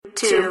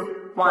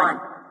2, 1.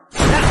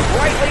 That's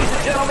right, ladies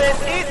and gentlemen,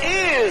 it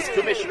is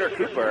Commissioner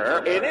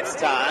Cooper, and it's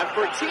time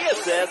for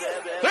TSS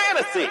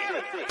Fantasy.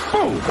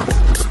 Boom.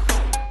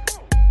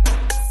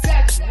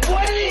 That's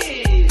what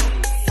it is.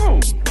 Boom.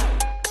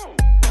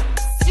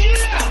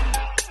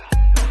 Yeah.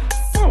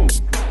 Boom.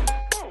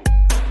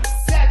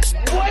 That's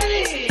what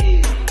it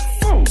is.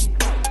 Boom.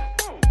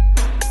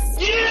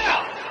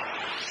 Yeah.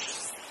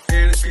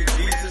 Fantasy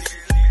Jesus.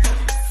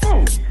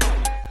 Boom.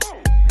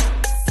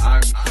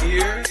 I'm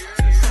here to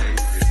save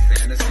this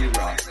fantasy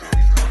roster.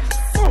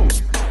 Boom.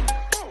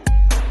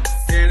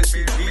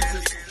 Fantasy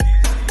Jesus.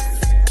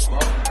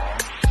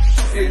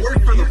 It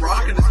worked for The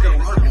Rock and it's going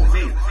to work for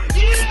me.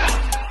 Yeah.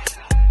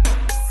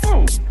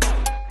 Boom.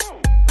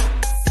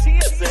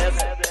 TSS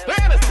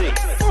Fantasy.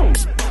 Boom.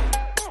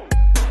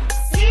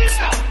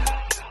 Yeah.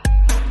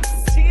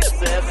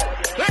 TSS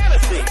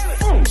Fantasy.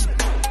 Boom.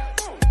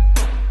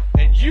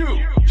 And you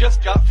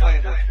just got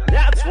flandered.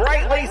 That's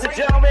right, ladies and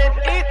gentlemen,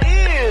 it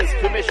is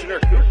Commissioner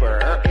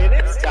Cooper, and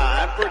it's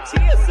time for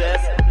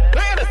TSS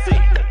Fantasy.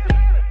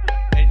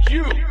 And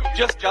you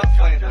just got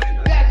flandered.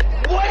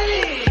 That's what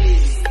it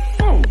is.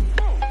 Boom.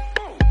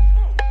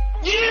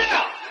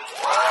 Yeah.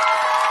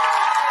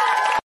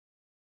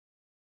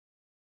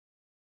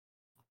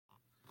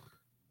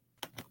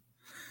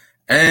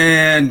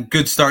 And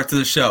good start to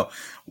the show.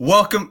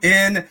 Welcome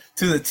in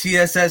to the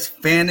TSS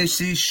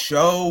Fantasy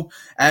Show.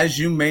 As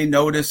you may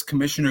notice,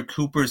 Commissioner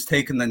Cooper is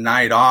taking the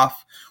night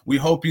off. We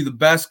hope you the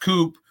best,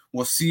 Coop.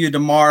 We'll see you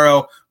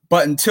tomorrow.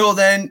 But until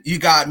then, you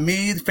got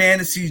me,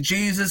 Fantasy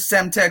Jesus,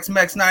 Semtex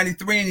Mex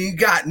 93, and you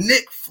got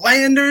Nick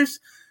Flanders.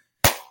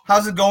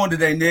 How's it going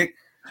today, Nick?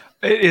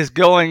 It is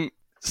going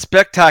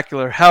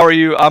spectacular. How are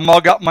you? I'm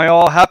all got my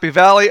all Happy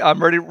Valley.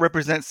 I'm ready to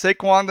represent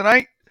Saquon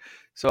tonight,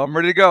 so I'm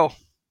ready to go.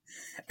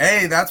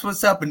 Hey, that's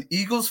what's up. An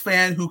Eagles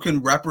fan who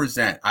can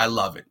represent. I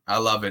love it. I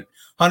love it.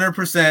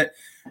 100%.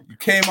 You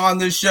came on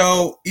this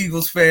show,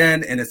 Eagles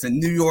fan, and it's a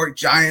New York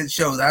Giants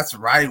show. That's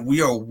right.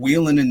 We are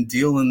wheeling and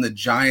dealing the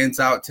Giants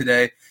out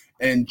today.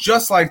 And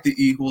just like the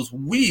Eagles,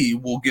 we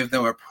will give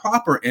them a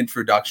proper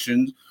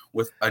introduction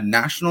with a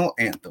national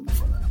anthem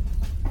for them.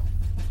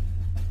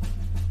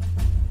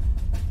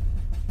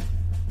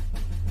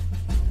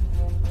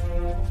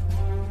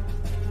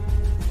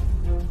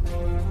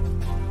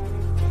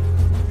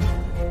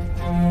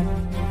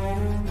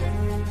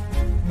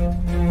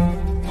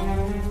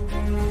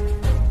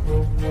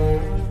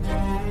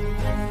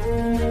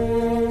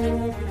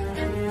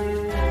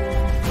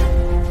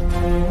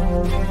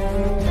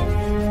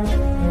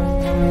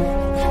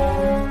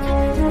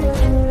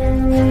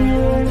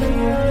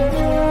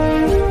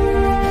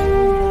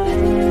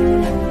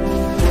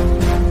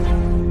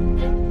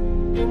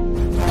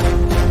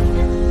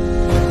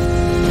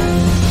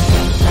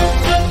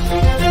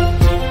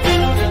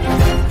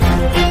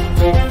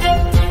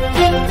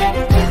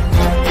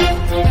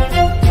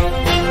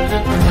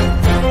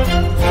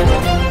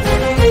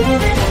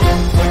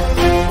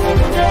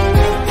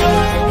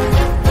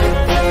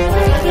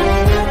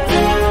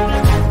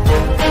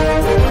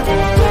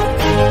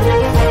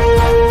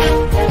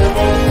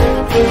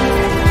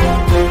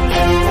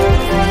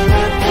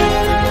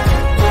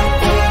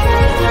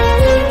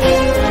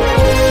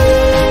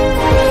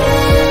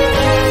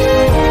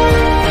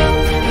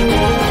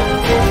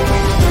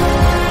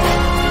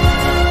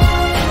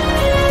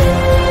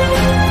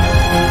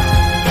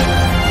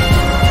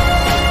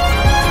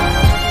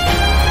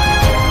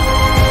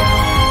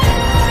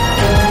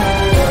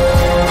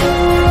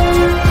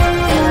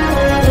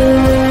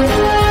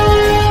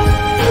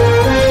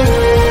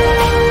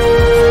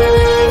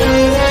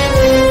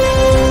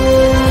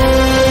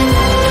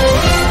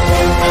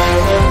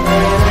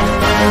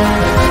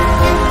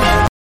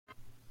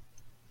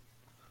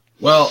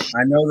 Well,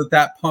 I know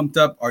that pumped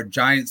up our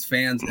Giants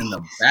fans in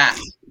the back.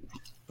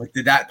 But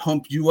did that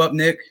pump you up,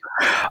 Nick?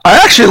 I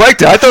actually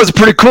liked it. I thought it was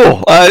pretty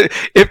cool.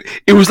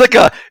 It was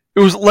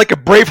like a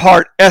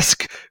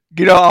Braveheart-esque.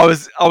 You know, I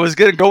was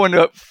gonna go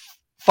into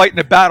fighting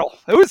a battle.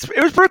 It was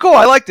pretty cool.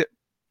 I liked it.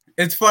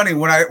 It's funny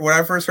when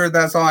I first heard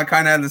that song, I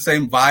kind of had the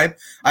same vibe.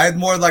 I had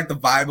more like the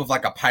vibe of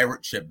like a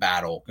pirate ship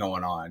battle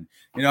going on.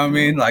 You know what I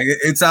mean? Like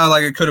it sounded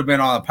like it could have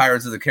been on a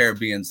Pirates of the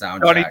Caribbean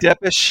soundtrack. Johnny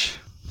Deppish.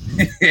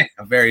 Yeah,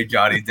 very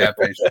Johnny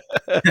Deppish.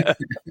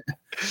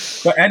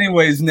 But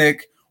anyways,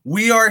 Nick,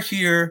 we are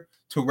here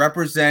to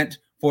represent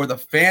for the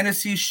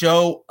fantasy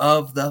show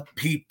of the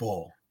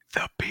people.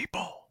 The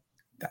people.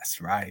 That's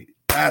right.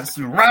 That's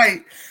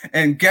right.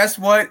 And guess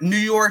what, New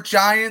York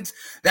Giants?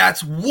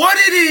 That's what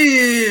it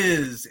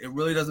is. It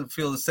really doesn't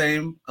feel the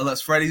same unless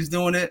Freddie's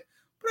doing it.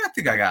 But I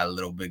think I got a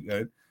little bit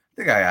good. I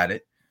think I got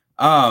it.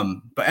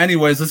 But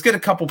anyways, let's get a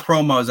couple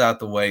promos out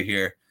the way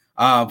here.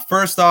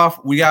 First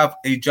off, we have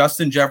a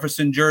Justin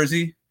Jefferson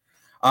jersey.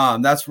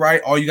 That's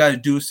right. All you got to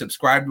do is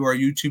subscribe to our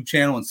YouTube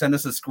channel and send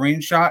us a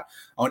screenshot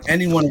on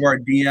any one of our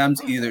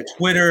DMs, either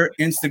Twitter,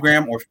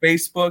 Instagram, or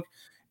Facebook.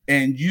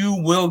 And you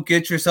will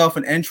get yourself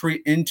an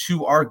entry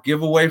into our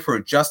giveaway for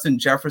a Justin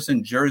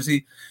Jefferson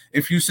jersey.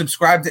 If you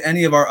subscribe to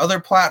any of our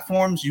other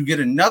platforms, you get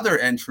another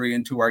entry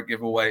into our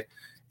giveaway.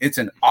 It's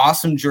an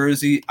awesome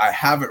jersey. I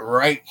have it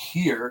right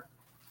here.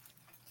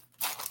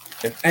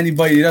 If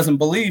anybody doesn't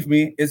believe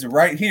me, it's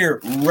right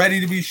here, ready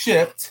to be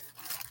shipped.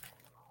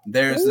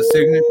 There's the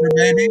signature,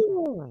 baby.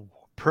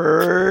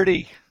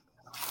 Pretty.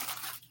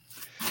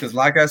 Because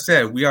like I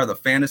said, we are the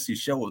fantasy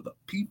show of the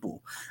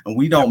people, and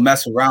we don't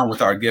mess around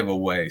with our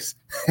giveaways.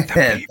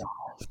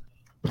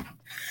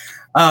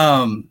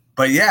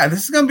 But yeah,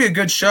 this is going to be a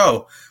good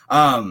show.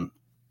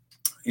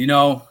 You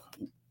know,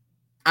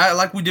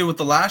 like we did with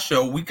the last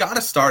show, we got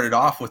to start it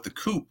off with the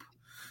Coop,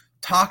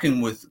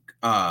 talking with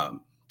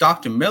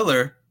Dr.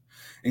 Miller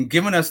and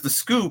giving us the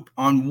scoop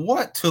on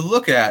what to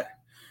look at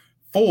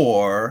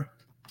for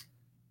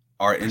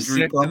our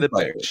injury prone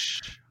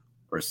players.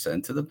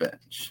 Percent to the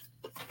bench.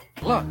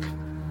 Look,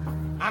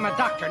 I'm a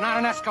doctor, not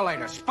an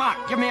escalator.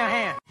 Spock, give me a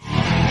hand.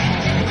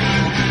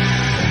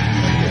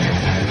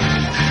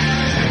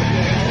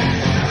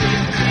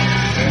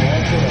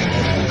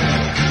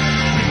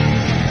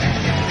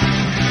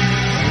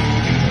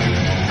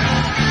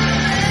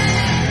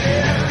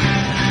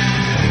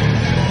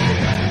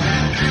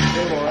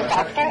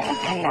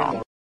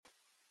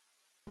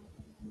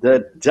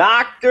 The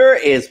doctor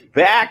is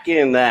back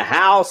in the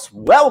house.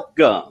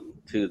 Welcome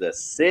to the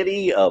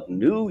city of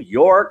New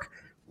York.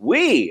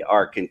 We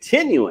are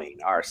continuing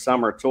our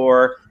summer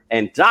tour,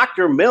 and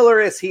Dr. Miller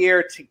is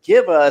here to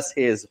give us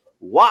his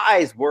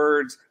wise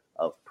words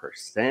of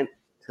percent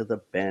to the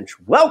bench.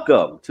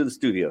 Welcome to the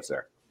studio,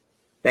 sir.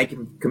 Thank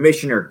you,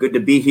 Commissioner. Good to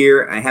be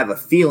here. I have a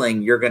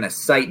feeling you're going to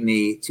cite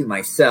me to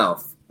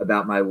myself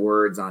about my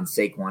words on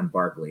Saquon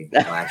Barkley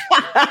last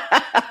year.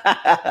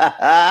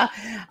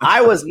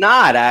 I was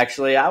not,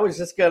 actually. I was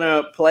just going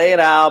to play it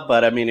out.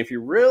 But, I mean, if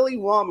you really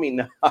want me,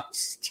 no, I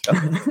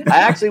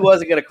actually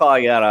wasn't going to call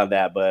you out on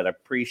that, but I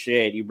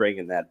appreciate you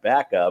bringing that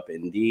back up,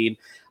 indeed.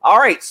 All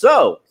right,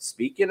 so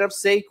speaking of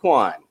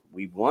Saquon,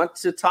 we want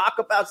to talk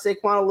about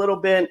Saquon a little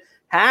bit.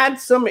 Had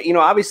some,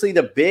 obviously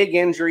the big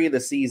injury the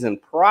season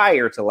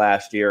prior to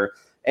last year.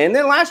 And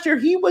then last year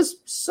he was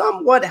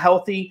somewhat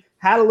healthy.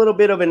 Had a little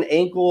bit of an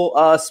ankle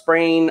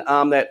sprain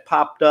that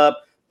popped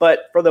up,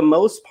 but for the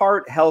most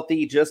part,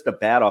 healthy, just a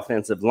bad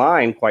offensive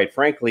line, quite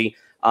frankly,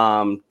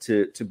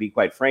 to be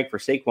quite frank for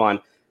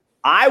Saquon.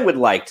 I would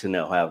like to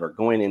know, however,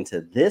 going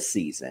into this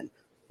season,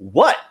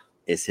 what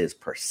is his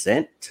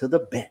percent to the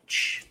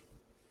bench?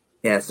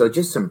 Yeah, so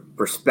just some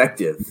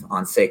perspective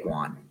on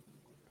Saquon.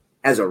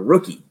 As a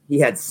rookie, he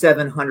had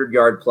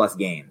 700-yard-plus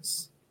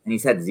games, and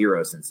he's had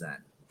 0 since then.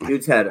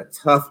 Dude's had a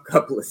tough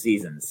couple of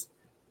seasons.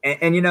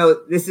 And,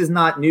 this is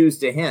not news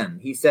to him.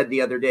 He said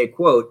the other day,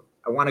 quote,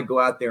 "I want to go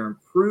out there and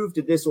prove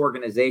to this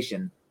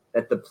organization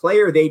that the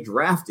player they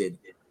drafted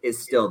is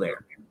still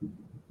there."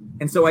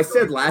 And so I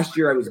said last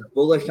year I was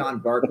bullish on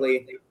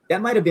Barkley.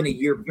 That might have been a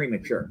year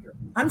premature.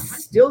 I'm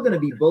still going to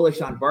be bullish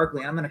on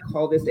Barkley. I'm going to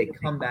call this a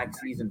comeback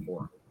season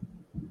for him.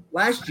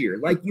 Last year,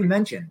 like you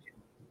mentioned,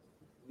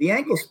 the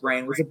ankle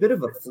sprain was a bit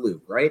of a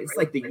fluke, right? It's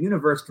like the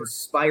universe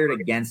conspired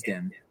against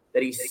him,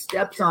 that he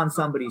steps on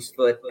somebody's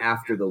foot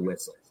after the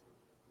whistle.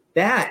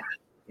 That,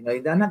 he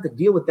doesn't have to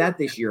deal with that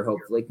this year,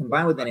 hopefully,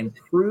 combined with an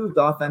improved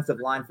offensive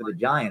line for the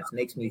Giants,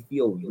 makes me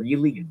feel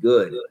really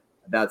good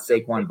about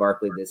Saquon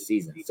Barkley this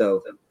season.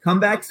 So,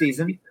 comeback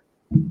season,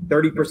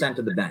 30%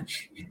 to the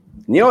bench.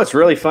 What's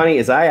really funny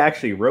is I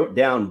actually wrote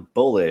down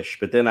bullish,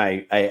 but then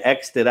I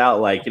X'd it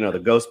out like, the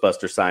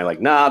Ghostbuster sign,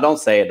 like, nah, don't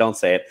say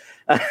it.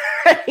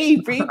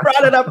 You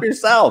brought it up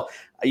yourself.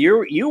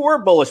 You were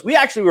bullish. We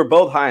actually were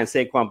both high on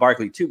Saquon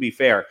Barkley, to be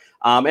fair.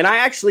 And I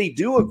actually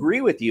do agree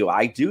with you.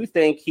 I do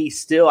think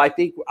I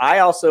think I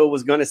also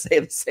was going to say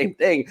the same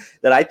thing,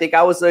 that I think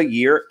I was a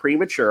year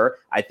premature.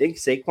 I think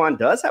Saquon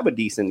does have a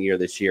decent year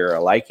this year. I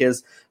like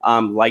his,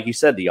 like you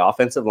said, the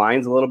offensive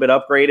line's a little bit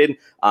upgraded.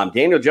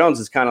 Daniel Jones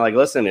is kind of like,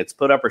 listen, it's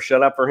put up or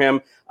shut up for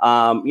him.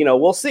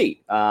 We'll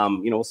see.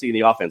 We'll see in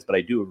the offense, but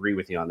I do agree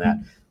with you on that.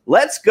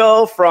 Let's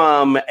go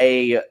from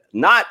a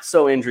not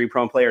so injury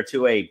prone player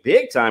to a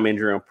big time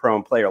injury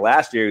prone player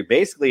last year.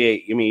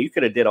 Basically, you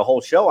could have did a whole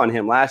show on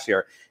him last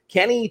year.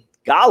 Kenny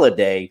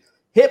Golladay,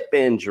 hip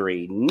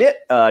injury,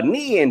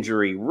 knee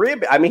injury,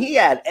 rib. He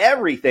had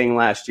everything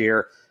last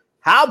year.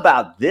 How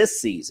about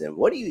this season?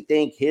 What do you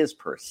think his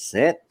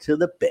percent to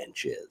the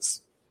bench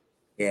is?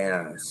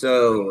 Yeah,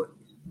 so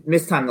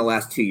missed time the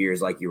last 2 years,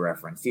 like you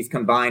referenced. He's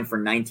combined for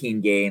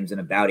 19 games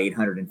and about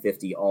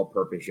 850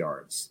 all-purpose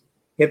yards.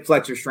 Hip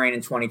flexor strain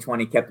in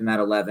 2020 kept him at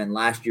 11.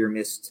 Last year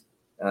missed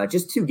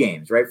just 2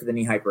 games, right, for the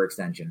knee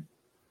hyperextension.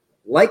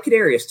 Like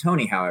Kadarius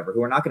Toney, however,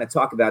 who we're not going to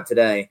talk about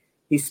today,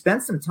 he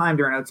spent some time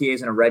during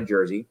OTAs in a red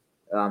jersey.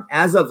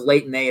 As of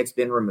late May, it's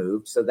been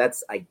removed, so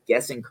that's, I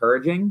guess,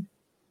 encouraging.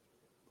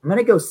 I'm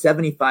going to go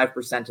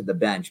 75% to the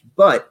bench,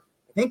 but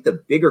I think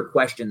the bigger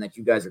question that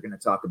you guys are going to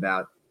talk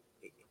about,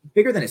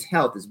 bigger than his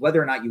health, is whether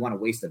or not you want to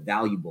waste a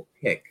valuable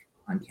pick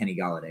on Kenny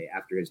Golladay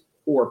after his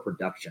poor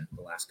production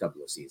the last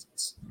couple of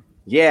seasons.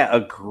 Yeah,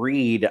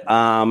 agreed.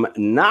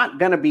 Not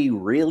going to be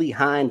really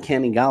high on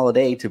Kenny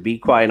Golladay, to be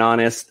quite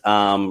honest.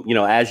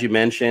 As you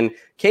mentioned,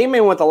 came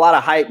in with a lot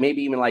of hype,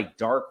 maybe even like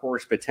dark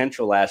horse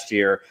potential last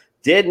year.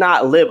 Did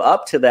not live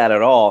up to that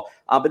at all.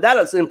 But that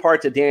is in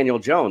part to Daniel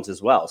Jones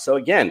as well. So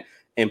again,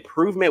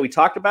 improvement. We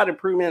talked about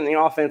improvement in the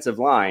offensive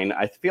line.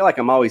 I feel like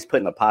I'm always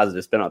putting a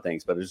positive spin on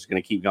things, but I'm just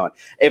going to keep going.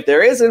 If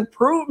there is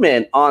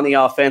improvement on the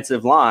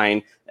offensive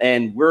line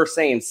and we're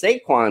saying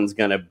Saquon's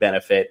going to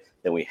benefit,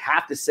 then we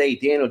have to say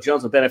Daniel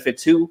Jones will benefit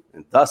too,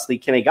 and thusly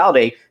Kenny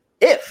Galladay,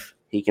 if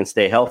he can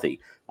stay healthy.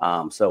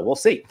 So we'll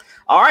see.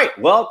 All right.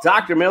 Well,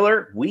 Dr.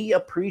 Miller, we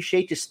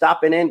appreciate you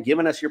stopping in,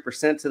 giving us your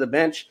percent to the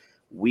bench.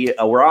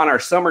 We're on our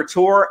summer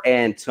tour,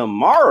 and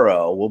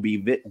tomorrow we'll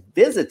be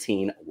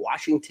visiting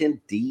Washington,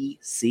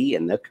 D.C.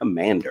 and the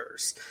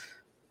Commanders.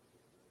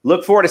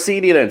 Look forward to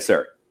seeing you then,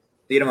 sir.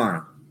 See you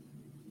tomorrow.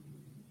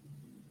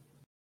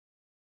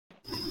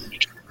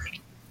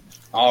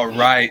 All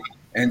right.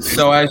 And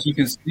so as you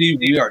can see,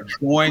 we are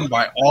joined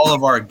by all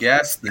of our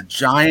guests. The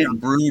Giant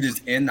Brood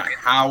is in the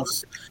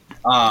house.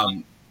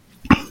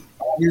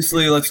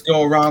 Obviously, let's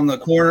go around the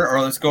corner,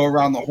 or let's go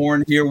around the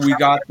horn here. We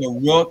got the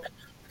Rook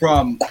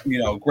from,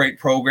 great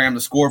program,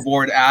 the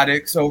Scoreboard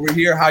Addicts over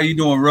here. How you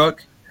doing,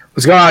 Rook?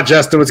 What's going on,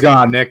 Justin? What's going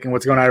on, Nick? And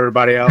what's going on,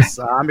 everybody else?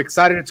 I'm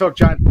excited to talk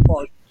Giant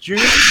football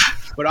June,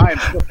 but I am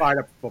still fired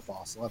up for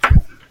football. So let's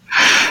go.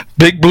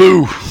 Big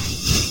Blue.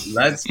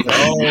 Let's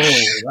go.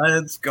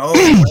 Let's go.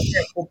 Let's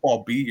get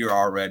football beat here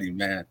already,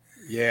 man.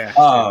 Yeah.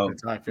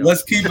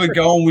 Let's keep it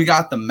going. We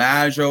got the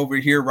Maj over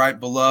here right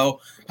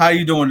below. How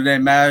you doing today,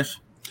 Maj?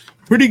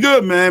 Pretty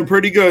good, man.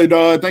 Pretty good.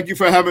 Thank you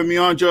for having me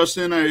on,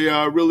 Justin.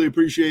 I really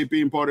appreciate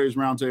being part of his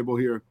roundtable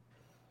here.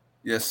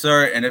 Yes,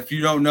 sir. And if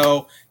you don't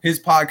know, his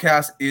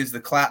podcast is the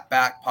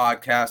Clapback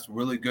Podcast.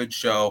 Really good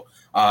show.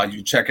 You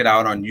can check it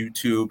out on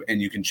YouTube,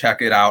 and you can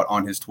check it out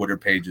on his Twitter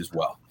page as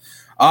well.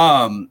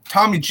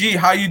 Tommy G,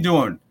 how you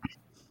doing?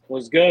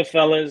 What's good,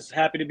 fellas?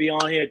 Happy to be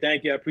on here.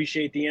 Thank you. I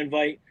appreciate the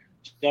invite.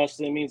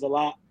 Justin, it means a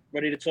lot.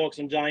 Ready to talk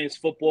some Giants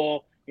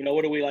football.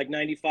 What are we, like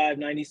 95,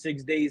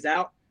 96 days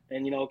out?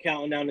 And,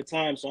 counting down the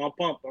time. So I'm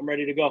pumped. I'm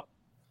ready to go.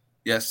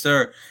 Yes,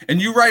 sir.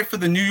 And you write for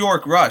the New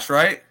York Rush,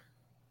 right?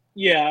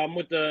 Yeah, I'm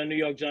with the New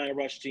York Giant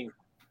Rush team.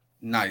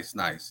 Nice.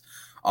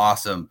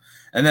 Awesome.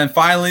 And then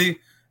finally,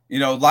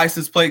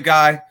 license plate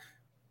guy.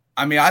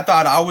 I mean, I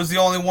thought I was the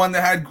only one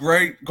that had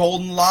great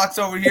golden locks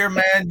over here,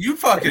 man. You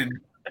fucking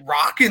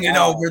rocking it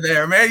over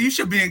there, man. You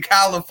should be in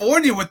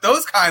California with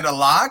those kind of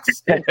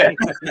locks. I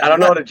don't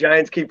know. The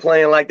Giants keep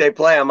playing like they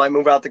play. I might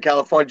move out to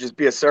California, just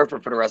be a surfer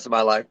for the rest of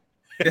my life.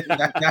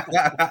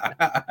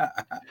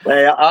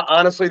 Hey,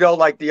 honestly, though,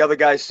 like the other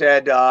guy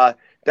said,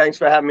 thanks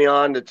for having me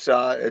on. It's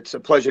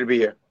a pleasure to be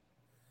here.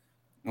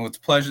 Well, it's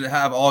a pleasure to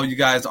have all you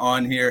guys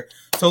on here.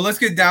 So let's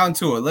get down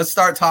to it. Let's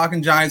start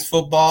talking Giants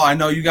football. I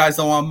know you guys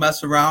don't want to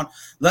mess around.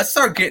 Let's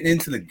start getting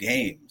into the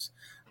games.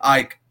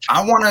 I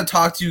want to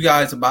talk to you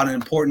guys about an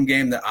important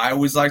game that I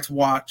always like to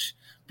watch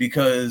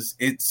because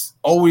it's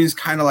always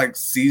kind of like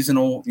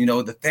seasonal.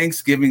 The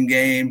Thanksgiving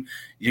game.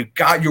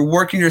 You're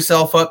working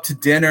yourself up to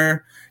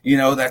dinner.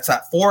 That's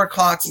that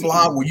 4:00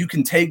 slot where you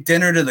can take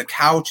dinner to the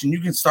couch and you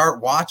can start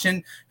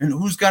watching. And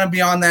who's going to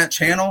be on that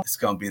channel? It's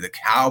going to be the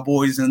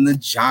Cowboys and the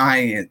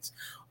Giants.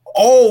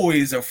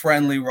 Always a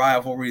friendly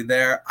rivalry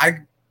there.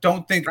 I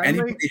don't think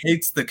anybody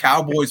hates the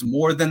Cowboys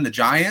more than the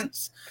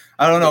Giants.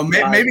 I don't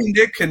know. Maybe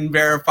Nick can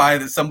verify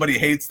that somebody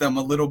hates them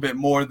a little bit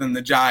more than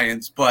the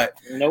Giants, but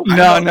nope.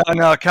 No.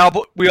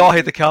 We all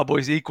hate the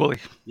Cowboys equally.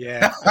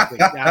 Yeah,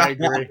 I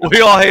agree.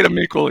 We all hate them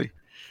equally.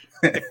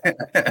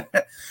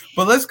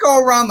 But let's go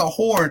around the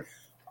horn.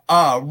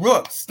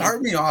 Rook,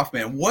 start me off,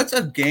 man. What's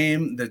a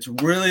game that's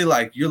really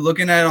like you're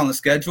looking at it on the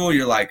schedule?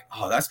 You're like,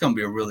 oh, that's going to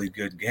be a really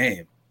good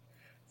game.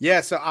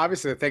 Yeah, so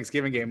obviously the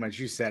Thanksgiving game, as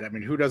you said, I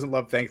mean, who doesn't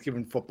love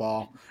Thanksgiving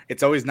football?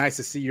 It's always nice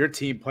to see your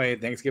team play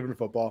Thanksgiving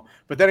football.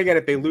 But then again,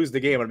 if they lose the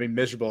game, I'd be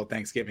miserable at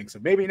Thanksgiving. So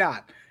maybe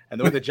not. And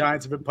the way the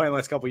Giants have been playing the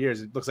last couple of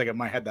years, it looks like it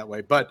might head that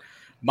way. But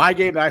my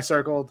game that I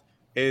circled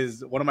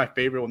is one of my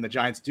favorite when the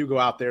Giants do go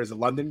out there is a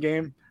London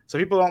game. So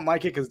people don't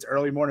like it because it's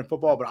early morning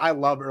football, but I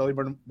love early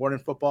morning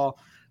football.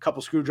 A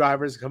couple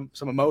screwdrivers,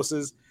 some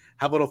mimosas,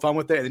 have a little fun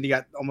with it. And then you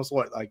got almost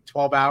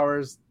 12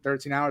 hours,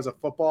 13 hours of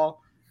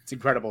football. It's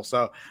incredible.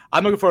 So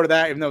I'm looking forward to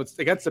that, even though it's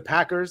against the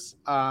Packers.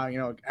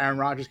 Aaron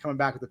Rodgers coming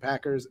back with the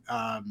Packers.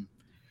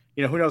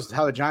 Who knows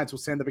how the Giants will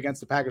stand up against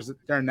the Packers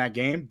during that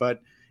game,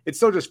 but it's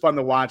still just fun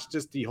to watch.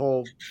 Just the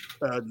whole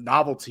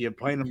novelty of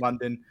playing in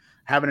London,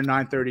 having a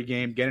 9:30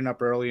 game, getting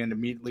up early, and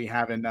immediately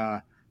having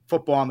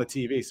football on the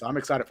TV. So I'm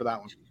excited for that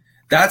one.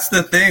 That's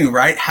the thing,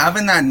 right?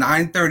 Having that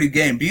 9:30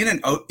 game, being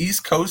an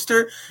East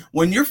Coaster,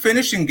 when you're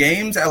finishing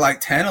games at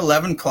like 10,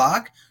 11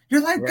 o'clock,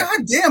 you're like,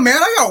 God damn, man,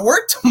 I got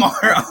work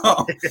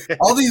tomorrow.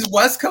 All these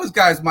West Coast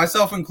guys,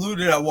 myself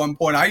included at one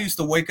point, I used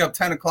to wake up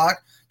 10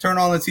 o'clock, turn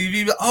on the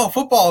TV,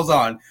 football's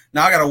on.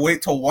 Now I got to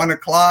wait till 1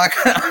 o'clock.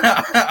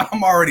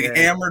 I'm already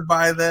hammered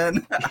by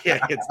then.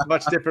 Yeah, it's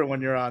much different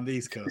when you're on the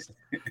East Coast.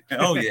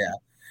 Oh, yeah.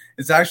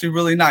 It's actually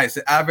really nice.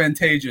 It's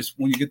advantageous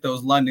when you get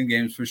those London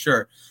games for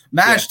sure.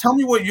 Mash, tell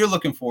me what you're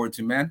looking forward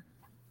to, man.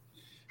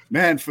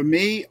 Man, for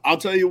me, I'll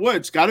tell you what,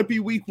 it's got to be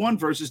week 1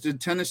 versus the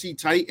Tennessee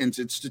Titans.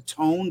 It's the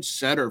tone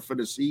setter for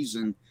the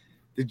season.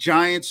 The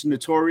Giants,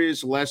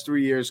 notorious the last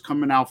 3 years,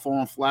 coming out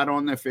falling flat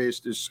on their face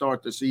to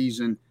start the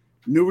season.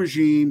 New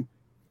regime,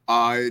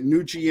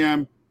 new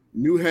GM,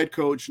 new head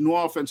coach, new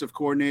offensive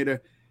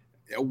coordinator.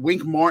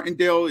 Wink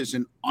Martindale is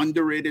an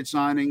underrated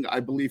signing, I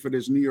believe, for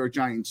this New York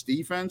Giants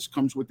defense.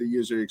 Comes with the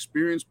years of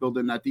experience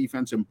building that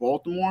defense in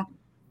Baltimore.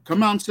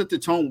 Come out and set the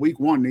tone week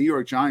 1, New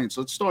York Giants.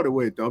 Let's start it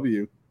with a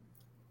W.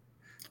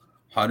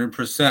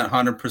 100%,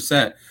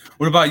 100%.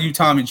 What about you,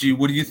 Tommy G?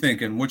 What are you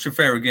thinking? What's your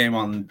favorite game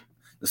on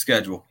the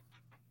schedule?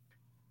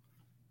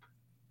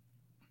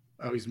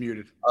 Oh, he's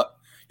muted.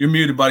 You're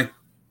muted, buddy.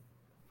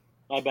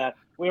 My bad.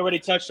 We already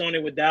touched on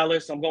it with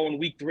Dallas. I'm going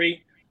week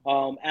 3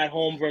 at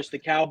home versus the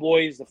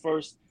Cowboys, the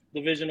first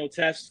divisional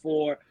test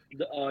for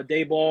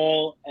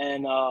Daboll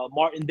and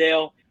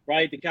Martindale,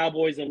 right? The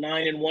Cowboys are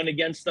 9-1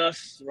 against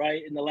us,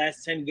 right? In the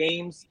last 10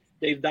 games,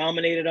 they've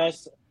dominated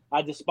us.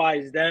 I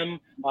despise them.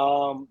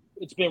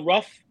 It's been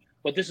rough,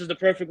 but this is the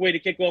perfect way to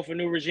kick off a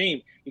new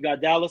regime. You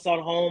got Dallas at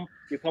home.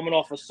 You're coming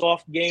off a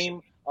soft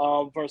game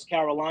versus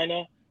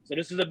Carolina. So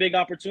this is a big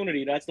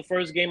opportunity. That's the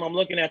first game I'm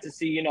looking at to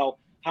see,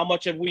 how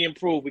much have we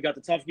improved. We got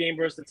the tough game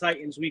versus the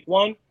Titans week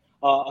 1,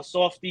 a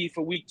softie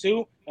for week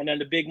 2, and then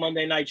the big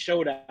Monday night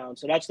showdown.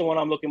 So that's the one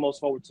I'm looking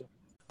most forward to.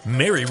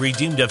 Mary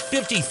redeemed a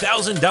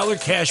 $50,000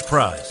 cash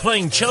prize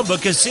playing Chumba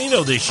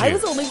Casino this year. I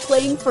was only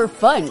playing for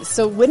fun,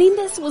 so winning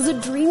this was a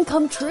dream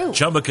come true.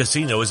 Chumba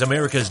Casino is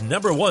America's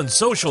 #1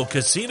 social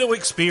casino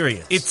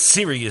experience. It's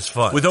serious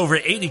fun. With over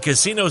 80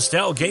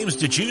 casino-style games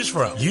to choose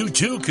from, you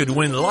too could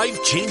win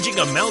life-changing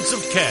amounts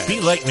of cash.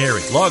 Be like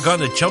Mary. Log on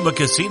to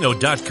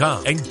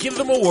ChumbaCasino.com and give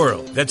them a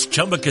whirl. That's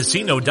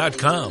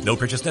ChumbaCasino.com. No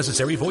purchase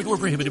necessary. Void where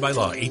prohibited by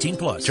law.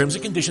 18+. Terms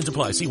and conditions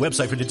apply. See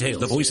website for details.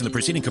 The voice in the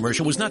preceding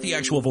commercial was not the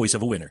actual voice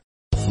of a winner.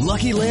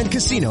 Lucky Land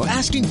Casino,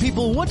 asking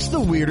people, what's the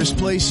weirdest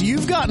place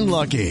you've gotten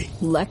lucky?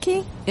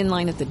 Lucky? In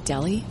line at the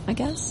deli, I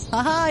guess?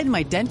 Aha, in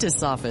my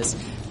dentist's office.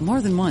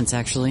 More than once,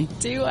 actually.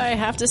 Do I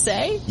have to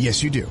say?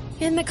 Yes, you do.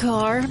 In the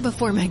car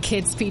before my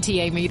kids'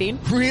 PTA meeting.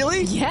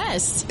 Really?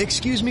 Yes.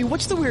 Excuse me,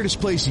 what's the weirdest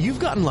place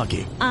you've gotten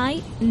lucky?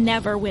 I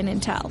never win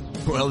and tell.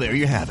 Well, there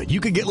you have it. You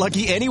can get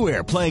lucky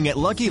anywhere, playing at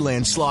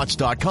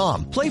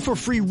LuckyLandSlots.com. Play for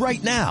free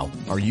right now.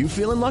 Are you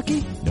feeling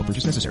lucky? No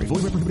purchase necessary.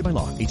 Void where prohibited by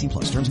law. 18+.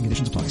 Terms and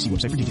conditions apply. See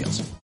website for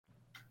details.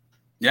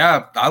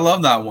 Yeah, I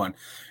love that one.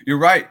 You're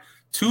right.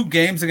 2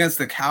 games against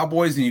the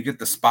Cowboys, and you get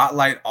the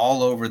spotlight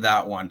all over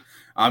that one.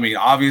 I mean,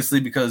 obviously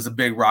because it's a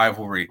big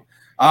rivalry.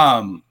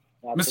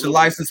 Mr.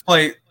 License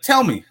Plate,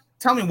 tell me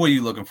what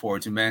you're looking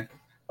forward to, man.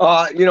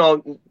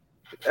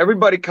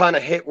 Everybody kind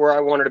of hit where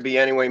I wanted to be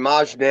anyway.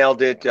 Maj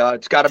nailed it.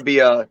 It's got to be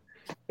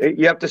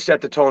you have to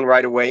set the tone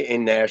right away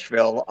in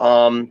Nashville.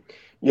 I'm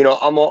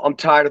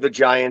tired of the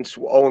Giants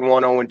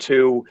 0-1,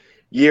 0-2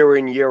 year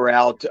in, year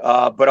out.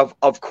 But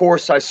of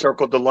course I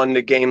circled the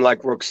London game,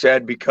 like Rook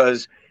said,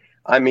 because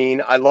I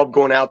love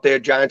going out there.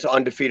 Giants are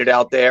undefeated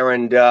out there,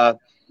 and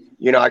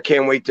I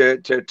can't wait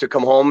to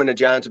come home and the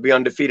Giants will be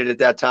undefeated at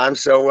that time.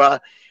 So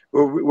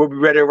we'll be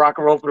ready to rock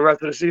and roll for the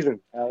rest of the season.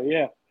 Hell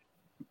yeah.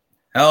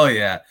 Hell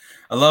yeah.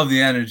 I love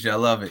the energy. I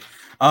love it.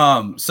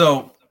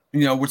 So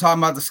we're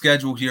talking about the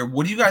schedule here.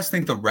 What do you guys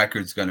think the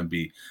record's going to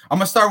be? I'm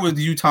going to start with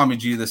you, Tommy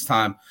G, this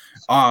time.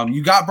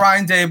 You got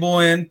Brian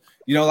Daboll in.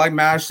 Like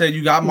Mash said,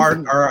 you got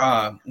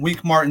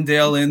Wink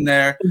Martindale in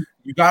there.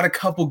 You got a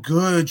couple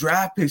good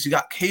draft picks. You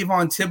got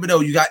Kayvon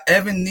Thibodeau. You got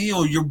Evan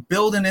Neal. You're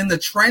building in the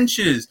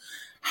trenches.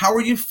 How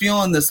are you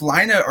feeling this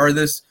lineup or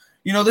this?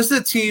 This is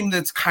a team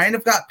that's kind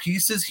of got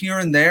pieces here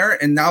and there,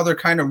 and now they're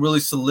kind of really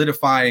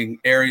solidifying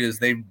areas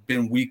they've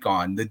been weak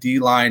on, the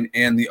D-line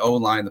and the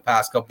O-line the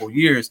past couple of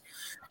years.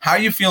 How are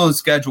you feeling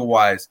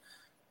schedule-wise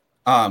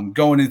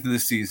going into the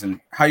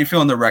season? How are you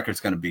feeling the record's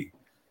going to be?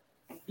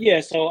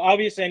 Yeah, so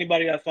obviously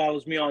anybody that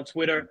follows me on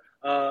Twitter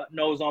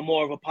knows I'm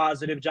more of a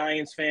positive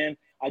Giants fan.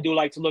 I do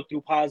like to look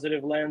through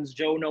positive lens.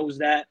 Joe knows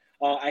that.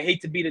 I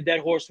hate to beat a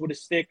dead horse with a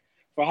stick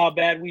for how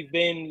bad we've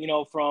been,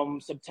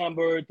 from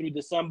September through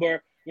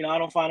December. I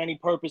don't find any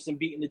purpose in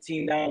beating the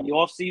team down in the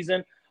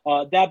offseason.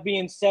 That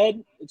being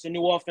said, it's a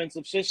new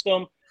offensive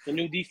system, the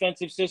new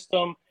defensive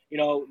system,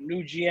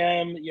 new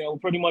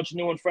GM, pretty much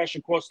new and fresh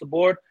across the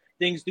board.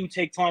 Things do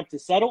take time to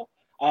settle.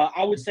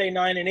 I would say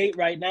 9-8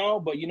 right now,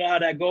 but you know how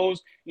that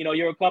goes.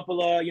 You're a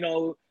couple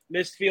of,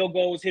 missed field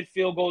goals, hit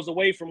field goals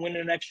away from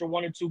winning an extra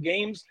 1 or 2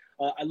 games.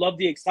 I love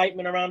the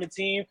excitement around the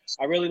team.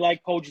 I really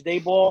like Coach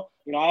Daboll.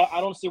 I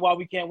don't see why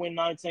we can't win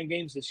 9-10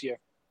 games this year.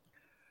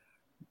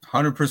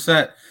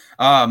 100%.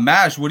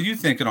 Mash, what are you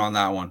thinking on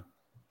that one?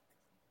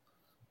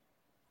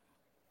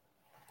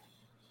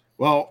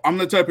 Well, I'm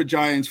the type of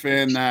Giants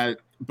fan that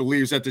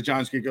believes that the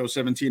Giants could go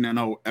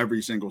 17-0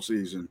 every single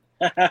season.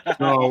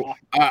 So,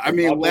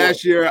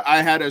 last year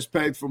I had us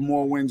pegged for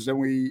more wins than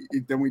we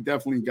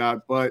definitely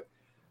got. But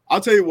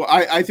I'll tell you what,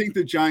 I think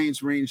the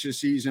Giants range this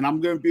season,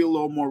 I'm going to be a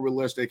little more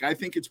realistic. I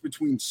think it's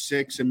between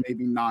 6 and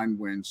maybe 9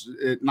 wins.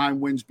 9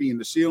 wins being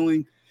the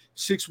ceiling,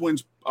 6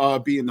 wins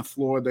being the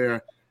floor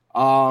there.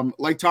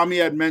 Like Tommy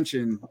had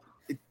mentioned,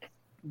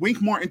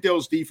 Wink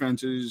Martindale's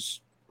defense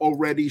is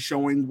already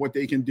showing what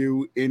they can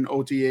do in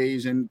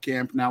OTAs and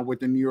camp now with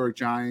the New York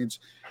Giants.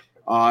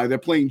 They're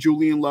playing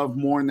Julian Love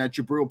more in that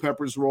Jabril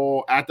Peppers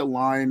role at the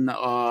line.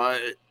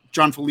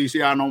 John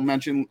Feliciano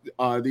mentioned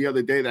the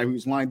other day that he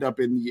was lined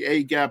up in the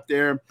A gap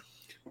there.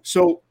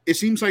 So it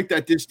seems like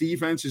that this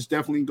defense is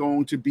definitely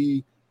going to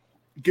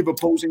give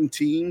opposing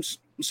teams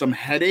some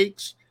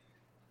headaches.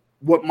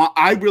 What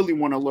I really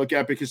want to look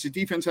at, because the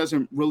defense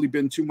hasn't really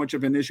been too much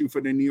of an issue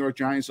for the New York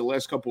Giants the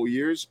last couple of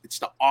years, it's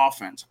the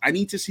offense. I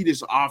need to see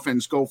this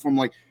offense go from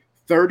like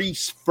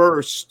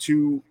 31st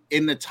to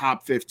in the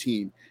top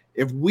 15.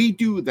 If we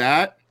do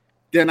that,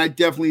 then I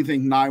definitely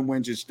think 9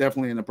 wins is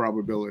definitely in the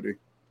probability.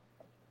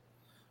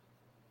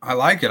 I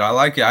like it.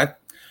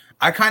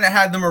 I kind of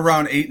had them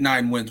around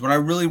 8-9 wins. When I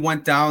really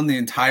went down the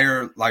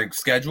entire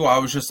schedule, I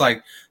was just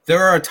like,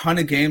 there are a ton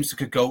of games that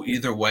could go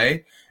either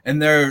way. And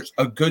there's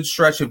a good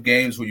stretch of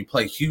games where you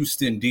play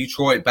Houston,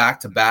 Detroit back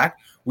to back,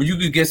 where you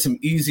could get some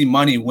easy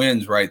money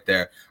wins right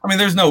there. I mean,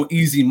 there's no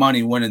easy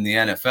money win in the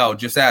NFL.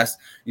 Just ask,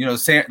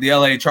 the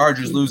LA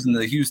Chargers losing to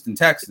the Houston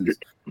Texans.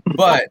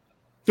 But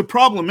the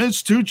problem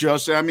is too,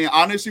 Justin. I mean,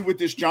 honestly, with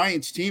this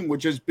Giants team,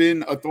 which has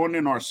been a thorn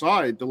in our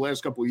side the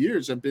last couple of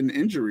years, have been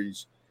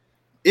injuries.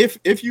 If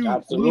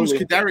you lose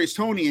Kadarius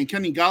Toney and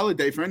Kenny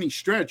Golladay for any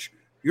stretch,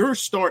 you're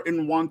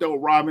starting Wan'Dale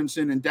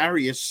Robinson and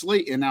Darius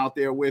Slayton out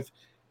there with,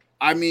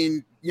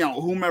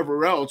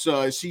 whomever else,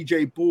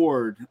 CJ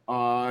Board,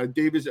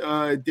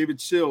 David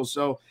Sills.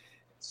 So,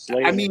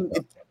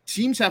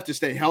 teams have to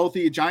stay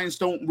healthy. Giants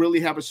don't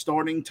really have a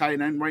starting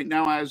tight end right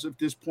now as of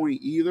this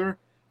point either.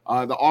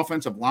 The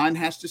offensive line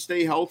has to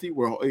stay healthy.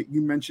 Well,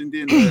 you mentioned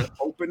in the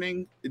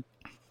opening,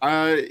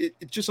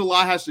 it just a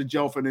lot has to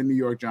gel for the New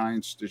York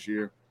Giants this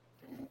year.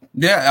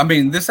 Yeah,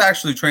 this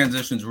actually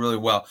transitions really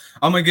well.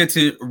 I'm going to get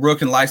to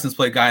Rook and license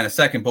plate guy in a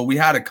second, but we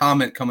had a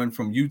comment coming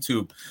from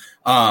YouTube.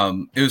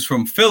 It was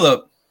from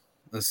Philip.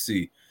 Let's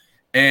see.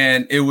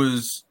 And it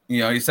was,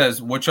 he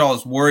says, what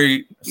y'all's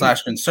worry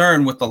 /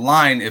 concern with the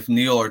line if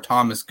Neal or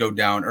Thomas go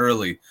down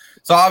early?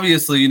 So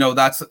obviously,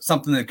 that's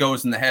something that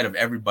goes in the head of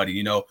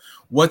everybody.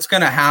 What's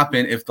going to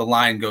happen if the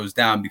line goes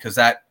down, because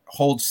that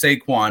holds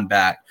Saquon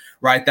back,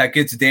 right? That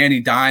gets Danny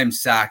Dimes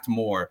sacked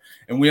more.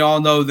 And we all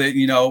know that,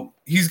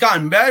 he's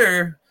gotten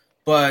better,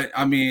 but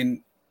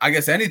I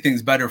guess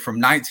anything's better from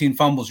 19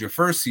 fumbles your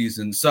first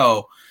season.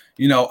 So,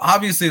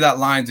 obviously that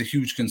line's a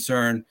huge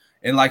concern.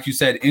 And like you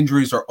said,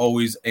 injuries are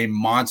always a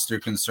monster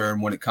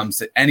concern when it comes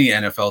to any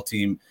NFL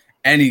team,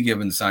 any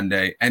given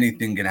Sunday.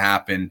 Anything can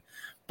happen.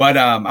 But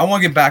I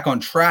want to get back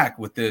on track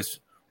with this.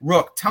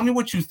 Rook, tell me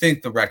what you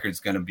think the record's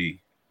going to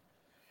be.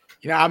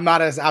 I'm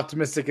not as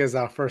optimistic as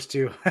our first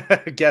two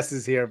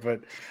guesses here,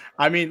 but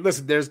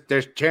listen, there's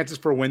chances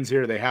for wins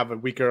here. They have a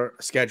weaker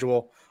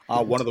schedule,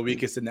 one of the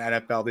weakest in the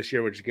NFL this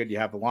year, which is good. You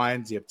have the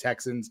Lions, you have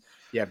Texans,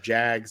 you have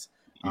Jags.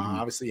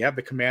 Obviously, you have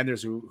the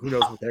Commanders, who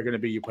knows what they're going to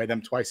be. You play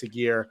them twice a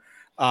year.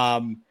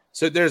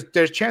 So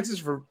there's chances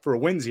for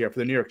wins here for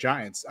the New York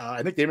Giants.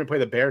 I think they even play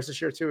the Bears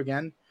this year too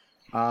again.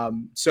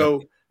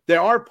 So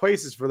there are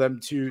places for them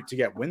to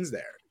get wins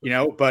there,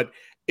 but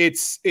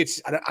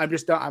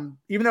I'm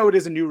even though it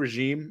is a new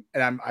regime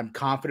and I'm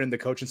confident in the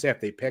coaching staff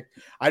they picked,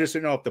 I just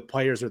don't know if the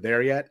players are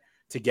there yet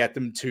to get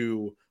them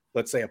to,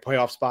 let's say, a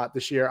playoff spot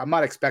this year. I'm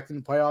not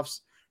expecting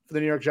playoffs for the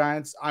New York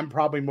Giants. I'm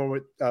probably more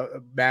with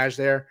Maj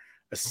there,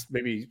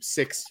 maybe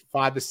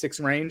 5 to 6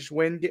 range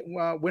win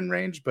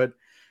range. But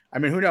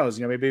who knows?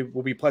 Maybe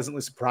we'll be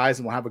pleasantly surprised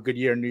and we'll have a good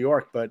year in New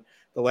York. But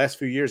the last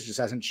few years just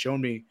hasn't shown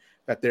me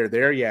that they're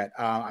there yet.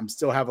 I'm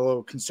still have a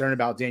little concern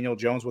about Daniel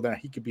Jones, whether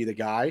he could be the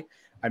guy.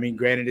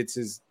 Granted, it's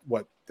his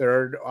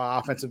third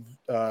offensive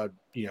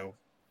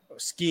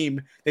scheme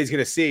that he's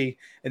going to see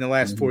in the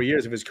last 4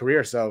 years of his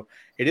career. So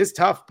it is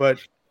tough, but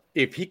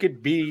if he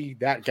could be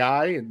that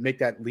guy and make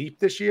that leap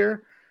this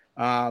year,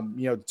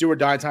 do or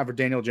die time for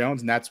Daniel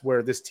Jones, and that's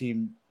where this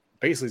team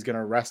basically is going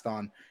to rest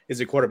on is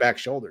the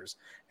quarterback's shoulders.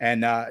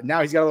 And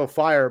now he's got a little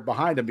fire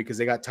behind him because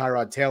they got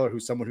Tyrod Taylor,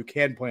 who's someone who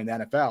can play in the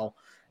NFL,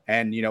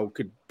 and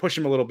could push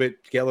him a little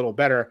bit to get a little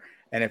better.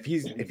 And if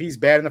he's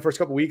bad in the first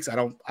couple of weeks,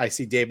 I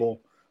see Dable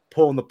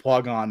pulling the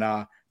plug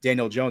on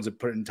Daniel Jones and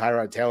putting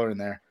Tyrod Taylor in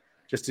there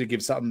just to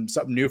give something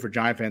new for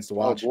Giant fans to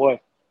watch. Oh boy.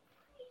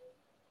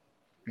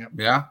 Yep.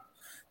 Yeah.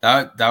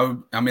 That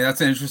would, that's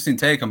an interesting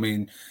take.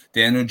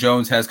 Daniel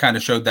Jones has kind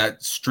of showed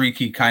that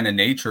streaky kind of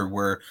nature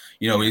where,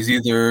 he's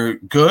either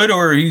good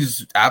or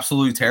he's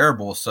absolutely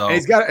terrible. So and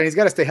he's got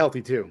to stay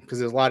healthy too, because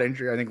there's a lot of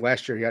injury. I think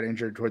last year he got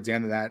injured towards the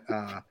end of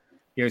that.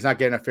 He's not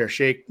getting a fair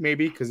shake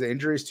maybe because of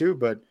injuries too,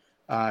 but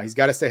he's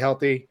got to stay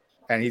healthy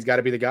and he's got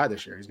to be the guy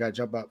this year. He's got to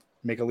jump up,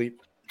 make a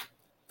leap.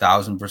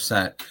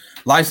 1,000%.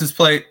 License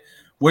plate.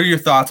 What are your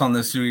thoughts on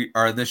this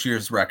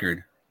year's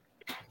record?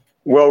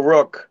 Well,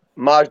 Rook,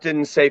 Maj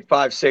didn't say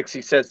 5'6",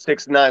 he said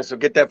 6'9", so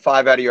get that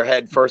 5 out of your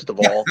head, first of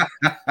all.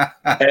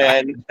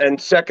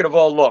 and second of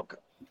all, look,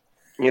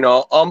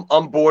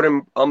 I'm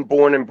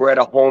born and bred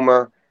a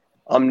homer.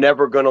 I'm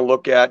never going to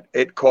look at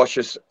it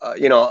cautious,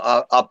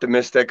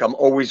 optimistic. I'm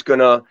always going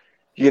to,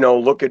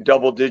 look at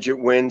double-digit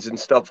wins and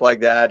stuff like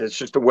that. It's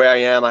just the way I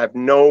am. I have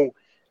no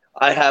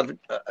I have,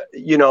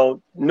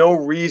 no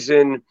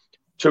reason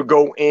to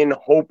go in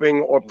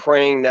hoping or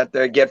praying that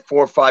they get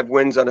 4 or 5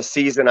 wins on a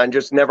season. I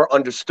just never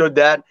understood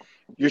that.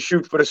 You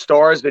shoot for the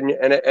stars and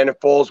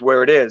it falls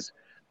where it is.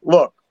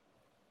 Look,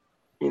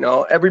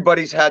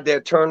 everybody's had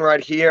their turn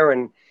right here,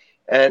 and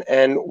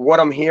what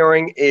I'm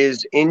hearing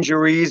is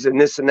injuries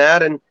and this and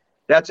that, and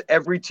that's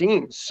every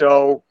team.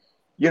 So,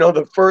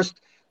 the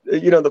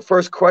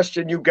first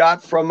question you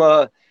got from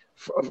for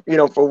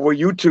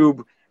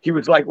YouTube, he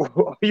was like,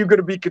 "Are you going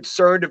to be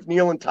concerned if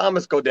Neal and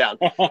Thomas go down?"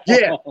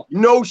 Yeah,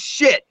 no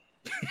shit.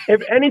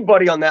 If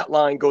anybody on that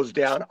line goes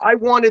down, I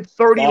wanted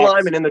 30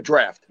 linemen in the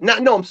draft.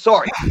 No, I'm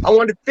sorry. I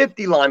wanted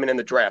 50 linemen in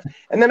the draft.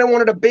 And then I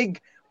wanted a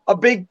big,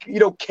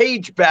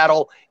 cage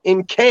battle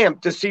in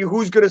camp to see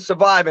who's going to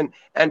survive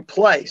and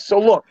play. So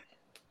look,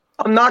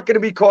 I'm not going to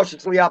be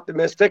cautiously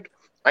optimistic.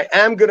 I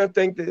am going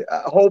to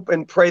hope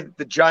and pray that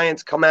the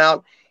Giants come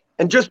out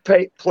and just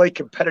play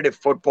competitive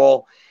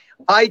football.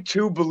 I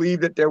too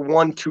believe that they're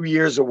 1-2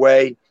 years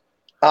away.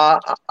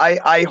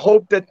 I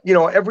hope that,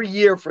 every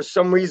year for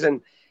some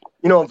reason,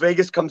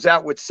 Vegas comes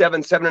out with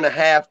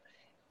 7.5,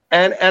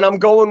 and I'm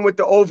going with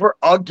the over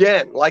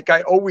again, like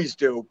I always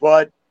do.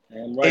 But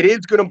it is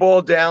going to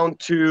boil down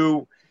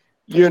to,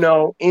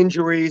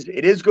 injuries.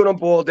 It is going to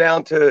boil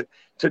down to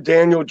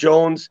Daniel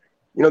Jones.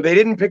 They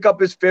didn't pick up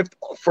his 5th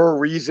for a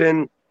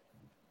reason.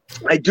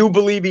 I do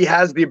believe he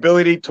has the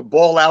ability to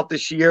ball out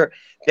this year.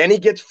 Then he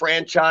gets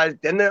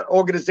franchised. Then the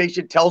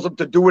organization tells him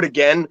to do it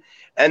again.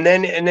 And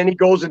then he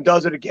goes and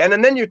does it again.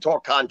 And then you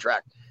talk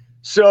contract.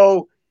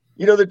 So,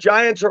 the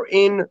Giants are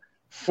in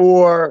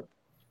for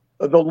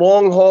the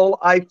long haul,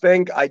 I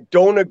think. I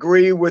don't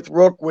agree with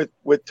Rook, with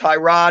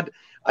Tyrod.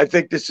 I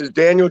think this is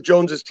Daniel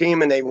Jones's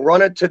team, and they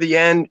run it to the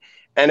end.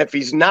 And if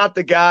he's not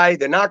the guy,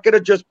 they're not going to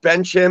just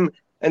bench him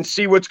and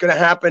see what's going to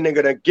happen. They're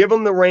going to give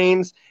him the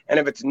reins. And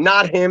if it's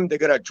not him, they're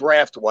going to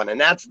draft one. And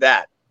that's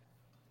that.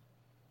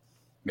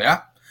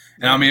 Yeah.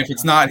 And I mean, if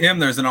it's not him,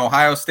 there's an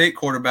Ohio State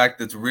quarterback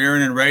that's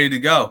rearing and ready to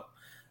go.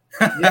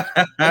 I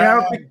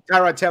don't think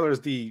Tyrod Taylor is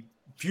the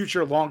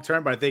future long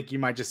term, but I think you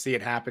might just see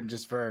it happen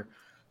just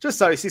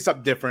so you see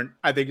something different.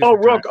 I think.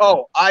 Rook.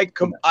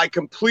 I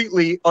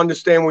completely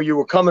understand where you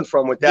were coming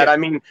from with that. Yeah. I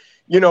mean,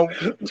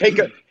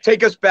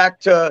 take us back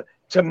to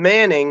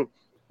Manning.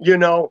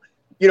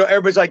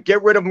 Everybody's like,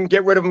 get rid of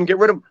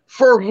him.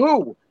 For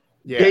who?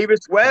 Yeah.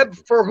 Davis Webb.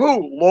 For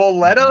who?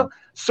 Lauletta.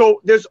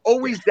 So there's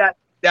always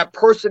that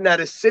person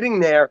that is sitting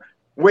there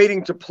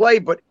waiting to play,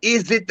 but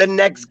is it the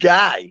next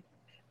guy?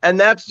 And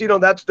that's the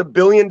 $1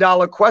 billion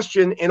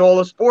question in all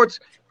of sports.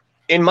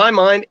 In my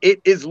mind, it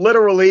is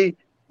literally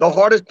the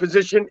hardest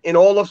position in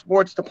all of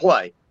sports to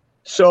play.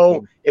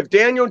 So if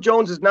Daniel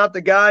Jones is not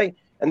the guy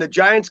and the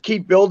Giants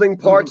keep building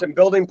parts and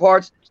building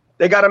parts,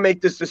 they got to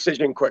make this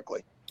decision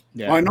quickly.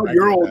 Yeah, well, I know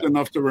you're old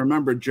enough to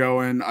remember,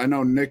 Joe, and I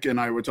know Nick and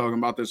I were talking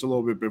about this a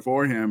little bit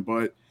beforehand,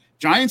 but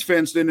Giants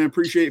fans didn't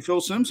appreciate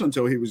Phil Simms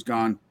until he was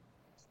gone.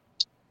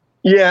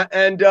 Yeah,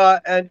 and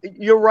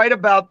you're right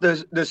about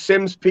the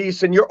Sims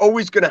piece, and you're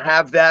always going to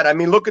have that. I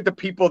mean, look at the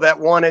people that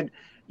wanted,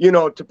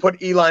 to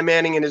put Eli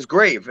Manning in his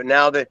grave, and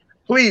now that,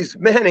 please,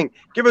 Manning,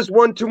 give us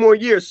 1-2 more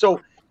years.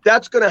 So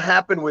that's going to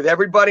happen with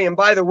everybody. And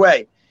by the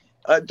way,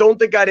 don't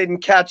think I didn't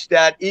catch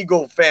that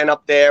Eagle fan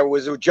up there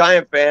was a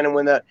Giant fan, and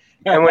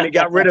when he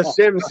got rid of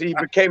Sims, he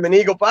became an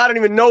Eagle. I don't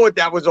even know what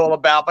that was all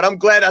about, but I'm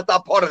glad that's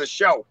not part of the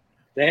show.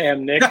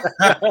 Damn, Nick.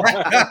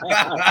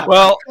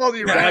 Well,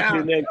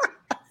 Nick.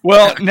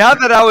 Well, now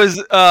that I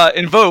was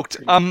invoked,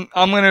 I'm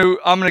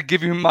gonna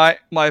give you my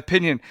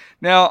opinion.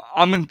 Now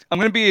I'm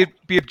gonna be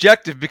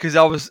objective because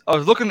I was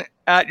looking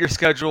at your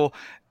schedule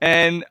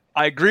and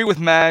I agree with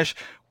Mash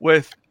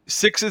with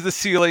 6 is the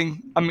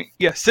ceiling. I mean,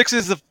 yeah, 6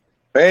 is the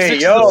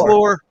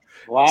floor.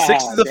 Wow,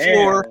 6 is the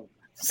floor.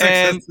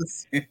 And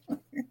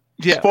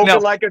yeah,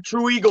 spoken like a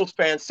true Eagles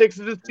fan. 6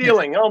 is the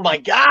ceiling. Oh my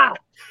God.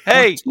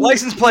 Hey,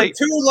 license plate.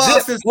 2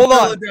 losses Hold to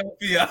on.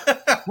 Philadelphia.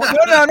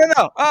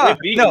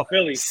 No.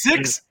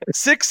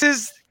 6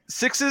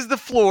 is the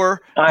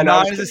floor.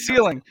 9 is the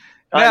ceiling.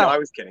 I know. I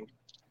was kidding.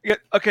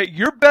 Okay,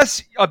 your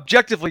best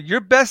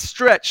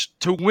stretch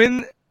to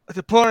win,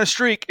 to put on a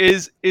streak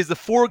is the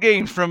 4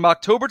 games from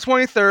October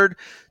 23rd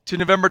to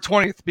November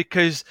 20th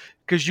because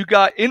you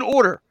got in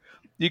order.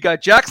 You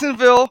got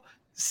Jacksonville,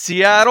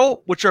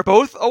 Seattle, which are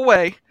both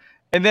away,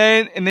 and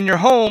then you're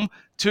home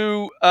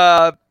to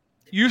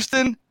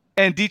Houston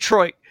and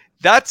Detroit.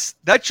 That's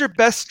your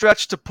best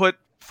stretch to put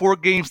 4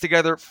 games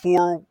together,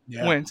 4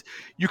 wins.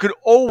 You could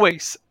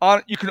always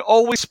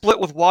split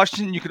with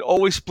Washington. You could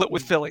always split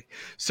with Philly.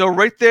 So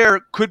right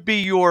there could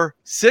be your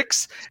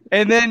 6,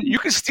 and then you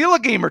can steal a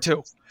game or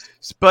 2.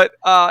 But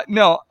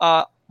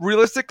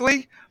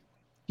realistically,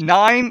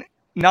 9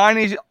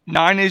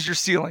 is your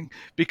ceiling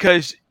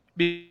because.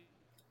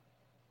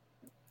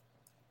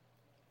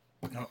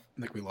 I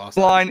think we lost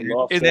line,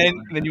 and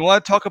then you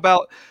want to talk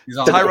about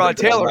Tyrod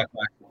Taylor.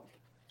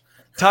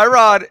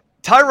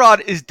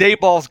 Tyrod is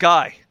Dayball's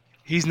guy.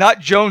 He's not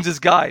Jones's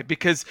guy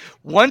because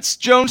once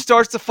Jones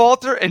starts to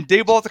falter and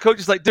Dayball's the coach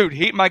is like, dude,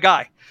 he ain't my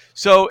guy.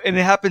 So, and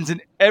it happens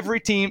in every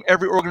team,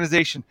 every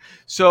organization.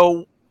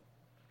 So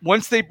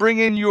once they bring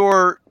in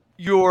your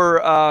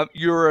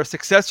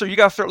successor, you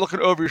got to start looking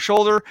over your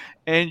shoulder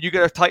and you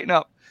got to tighten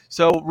up.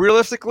 So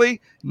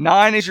realistically,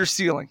 9 is your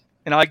ceiling.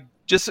 And I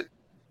just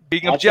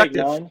being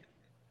objective. I'll take 9.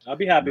 I'll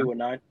be happy with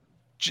 9.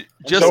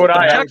 Just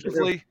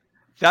objectively,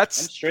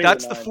 that's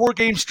the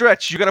 4-game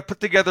stretch you got to put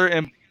together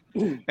and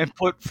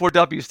put 4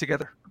 W's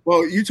together.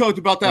 Well, you talked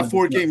about that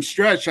 4-game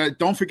stretch.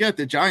 Don't forget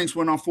the Giants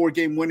went on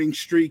 4-game winning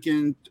streak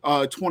in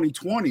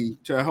 2020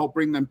 to help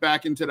bring them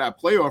back into that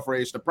playoff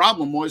race. The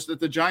problem was that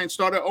the Giants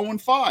started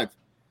 0-5.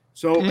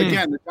 So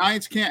again, the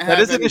Giants can't have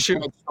any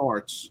bad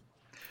starts.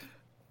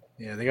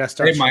 Yeah, they got to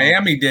start. Hey,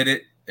 Miami did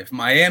it. If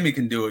Miami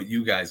can do it,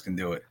 you guys can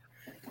do it.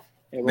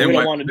 Yeah, they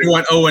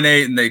went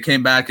 0-8 and they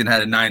came back and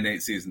had a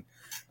 9-8 season.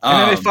 And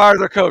then they fired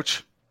their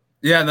coach.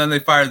 Yeah, and then they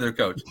fired their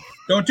coach.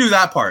 Don't do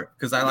that part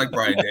because I like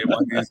Brian Day.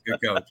 He's a good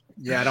coach.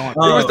 Yeah, I don't want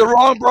it was the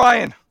wrong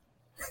Brian.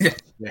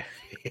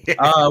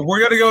 We're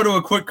going to go to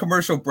a quick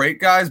commercial break,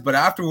 guys, but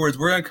afterwards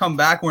we're going to come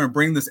back. We're going to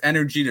bring this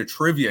energy to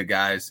trivia,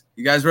 guys.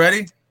 You guys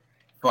ready?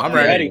 I'm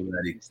ready.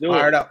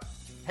 Fired up.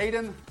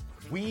 Hayden,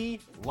 we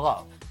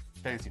love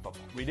fantasy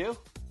football. We do.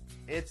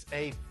 It's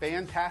a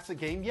fantastic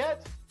game,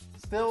 yet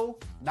still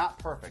not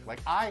perfect.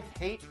 Like, I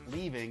hate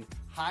leaving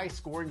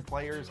high-scoring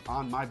players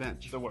on my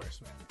bench. The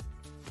worst, man.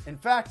 In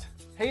fact,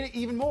 hate it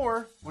even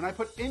more when I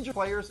put injured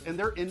players and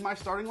they're in my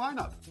starting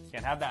lineup.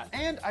 Can't have that.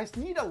 And I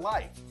need a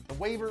life. The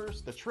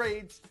waivers, the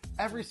trades,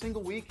 every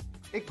single week,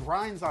 it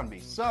grinds on me.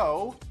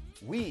 So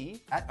we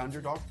at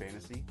Underdog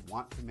Fantasy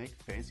want to make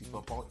fantasy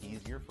football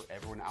easier for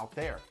everyone out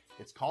there.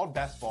 It's called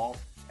Best Ball,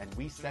 and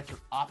we set your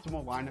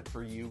optimal lineup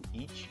for you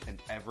each and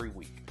every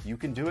week. You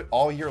can do it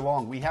all year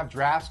long. We have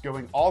drafts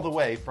going all the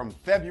way from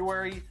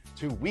February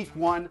to week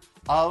 1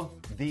 of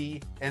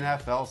the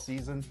NFL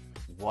season.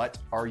 What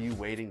are you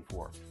waiting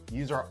for?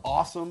 Use our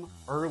awesome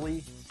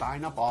early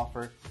sign-up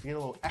offer to get a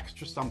little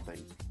extra something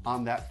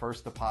on that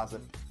first deposit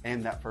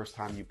and that first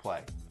time you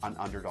play on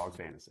Underdog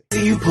Fantasy.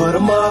 You put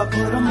them up,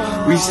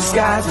 reach the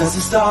skies, cause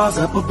the stars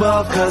up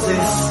above, cause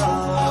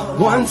it's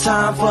one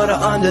time for the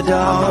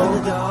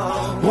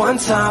underdog, one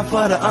time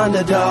for the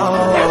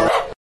underdog.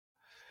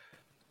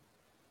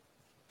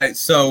 All right,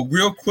 so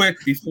real quick,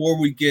 before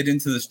we get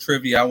into this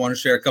trivia, I want to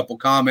share a couple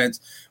comments.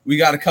 We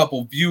got a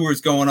couple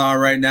viewers going on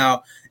right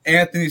now.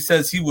 Anthony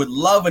says he would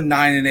love a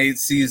 9-8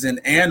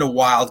 season and a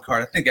wild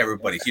card. I think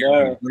everybody here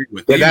would agree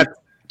with you.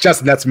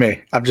 Justin, that's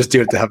me. I'm just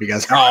doing it to help you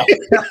guys. Oh.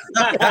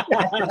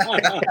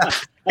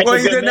 Well,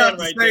 you didn't have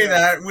to say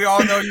that. We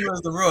all know you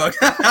as the Rook.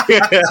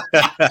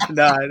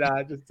 No,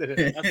 I just did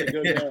it. That's a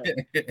good one.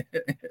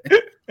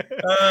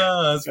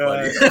 Oh, that's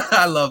funny.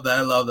 I love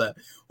that.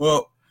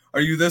 Well, are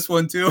you this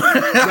one too? No,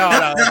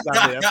 that's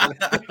not me.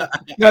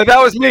 No,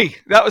 that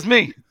was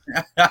me.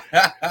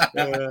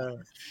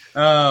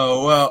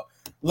 Oh, well,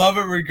 love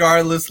it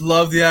regardless.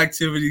 Love the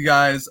activity,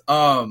 guys.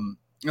 And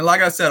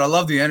like I said, I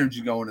love the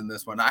energy going in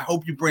this one. I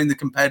hope you bring the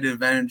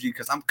competitive energy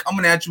because I'm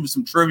coming at you with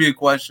some trivia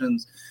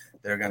questions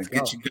that are going to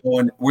get you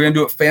going. We're going to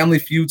do it Family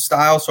Feud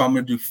style, so I'm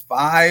going to do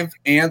 5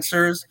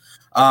 answers.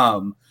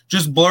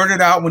 Just blurt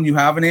it out when you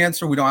have an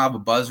answer. We don't have a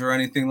buzzer or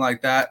anything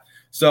like that.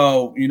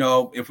 So,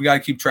 if we got to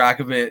keep track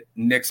of it,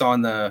 Nick's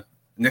on the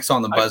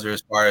buzzer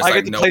as far as I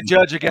get to play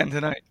judge again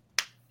tonight.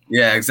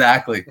 Yeah,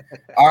 exactly.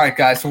 All right,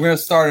 guys. So we're going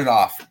to start it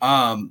off.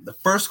 The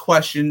first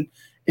question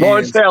is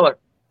Lawrence Taylor.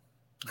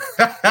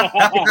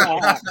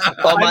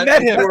 I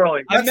met him.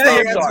 I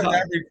met him.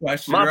 Every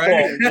question, My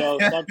right?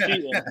 fault. Stop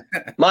cheating.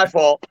 My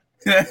fault.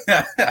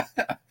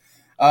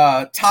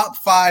 Top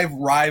 5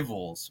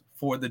 rivals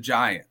for the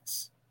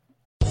Giants.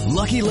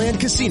 Lucky Land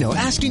Casino,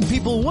 asking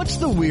people, what's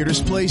the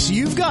weirdest place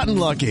you've gotten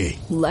lucky?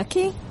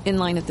 Lucky? In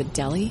line at the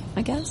deli,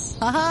 I guess?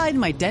 Aha, in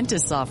my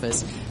dentist's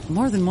office.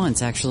 More than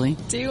once, actually.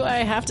 Do I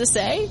have to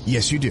say?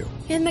 Yes, you do.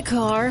 In the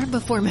car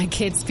before my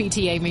kids'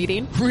 PTA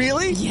meeting.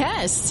 Really?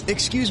 Yes.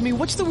 Excuse me,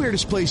 what's the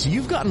weirdest place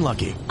you've gotten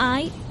lucky?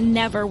 I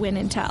never win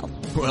and tell.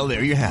 Well,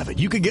 there you have it.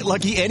 You can get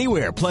lucky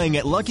anywhere, playing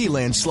at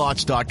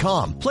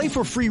LuckyLandSlots.com. Play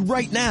for free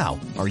right now.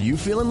 Are you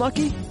feeling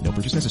lucky? No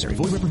purchase necessary.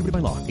 Void where prohibited by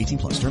law.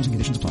 18+. Terms and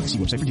conditions apply. See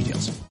website for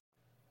details.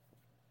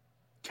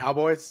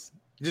 Cowboys?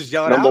 Just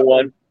yell it Number out.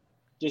 1.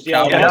 Just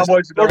yell it out.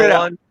 Cowboys number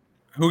 1.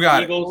 Who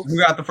got Eagles. it? Who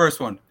got the first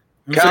one?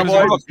 Who said Cowboys,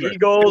 it was Rook? It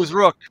Eagles, was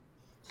Rook.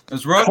 It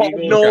was Rook?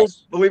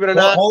 Cardinals, believe it or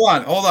not. Hold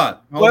on.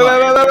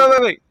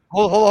 Wait.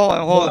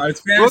 Hold on.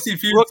 It's fantasy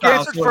feud Rook style,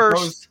 answered so it first,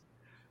 goes-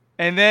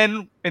 and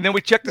then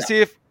we check to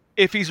see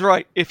if he's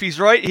right. If he's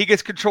right, he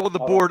gets control of the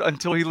board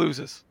until he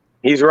loses.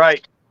 He's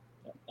right.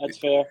 That's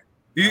fair.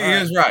 He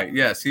is right.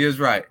 Yes, he is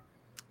right.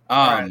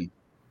 right.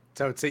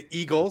 So it's the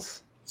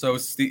Eagles. So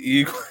it's the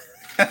Eagles.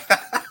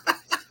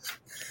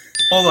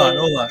 Hold on.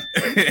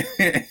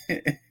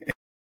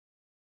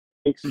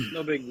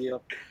 No big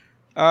deal.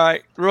 All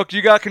right, Rook,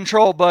 you got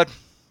control, bud.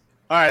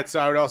 All right, so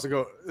I would also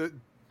go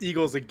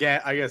Eagles again.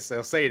 I guess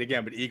I'll say it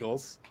again, but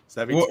Eagles.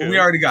 72. We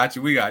already got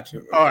you. We got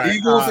you. All right,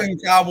 Eagles and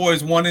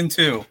Cowboys 1 and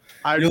 2.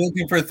 You're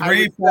looking for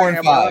 3, 4, and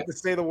I'm allowed 5. to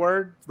say the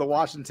word, the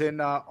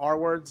Washington R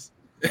words.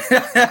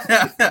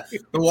 The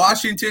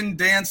Washington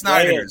Dan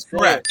Snyder's.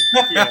 Correct.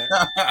 Yeah.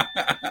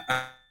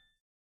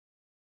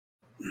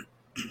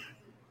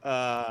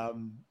 I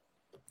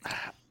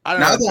don't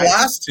Now know. the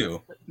last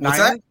two. What's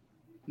that?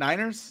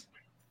 Niners?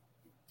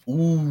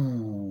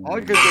 Ooh.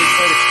 Only because they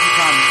played a few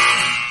times.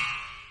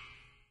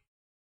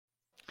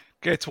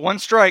 Okay, it's one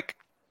strike.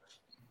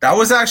 That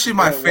was actually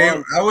my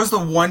favorite. That was the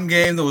one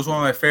game that was one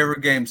of my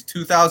favorite games.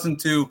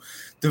 2002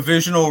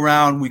 divisional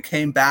round. We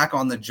came back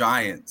on the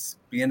Giants.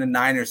 Being a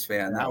Niners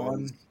fan, that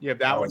one. Yeah,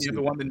 that one. You're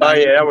the one. Oh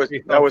yeah,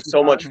 that was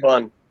so much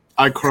fun.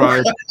 I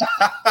cried.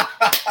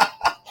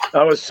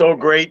 That was so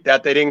great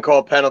that they didn't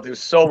call penalty. It was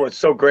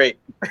so great.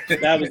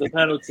 That was a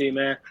penalty,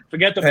 man.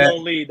 Forget the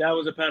blown lead. That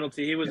was a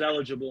penalty. He was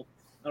eligible.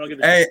 I don't give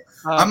a Hey, shit.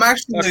 I'm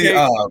actually. Okay.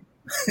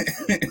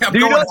 I'm Do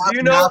you going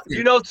know? half Do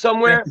you know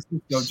somewhere?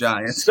 Go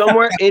Giants.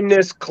 Somewhere in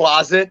this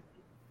closet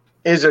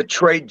is a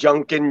Trey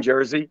Junkin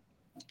jersey.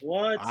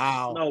 What?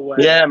 Wow. No way.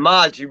 Yeah,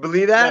 Maj, you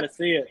believe that? Gotta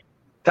see it.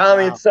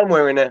 Tommy, it's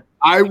somewhere in there.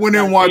 I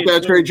wouldn't want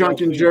that Trey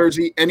Junkin Junkin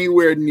jersey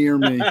anywhere near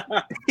me.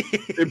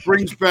 It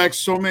brings back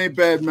so many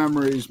bad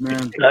memories,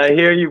 man. I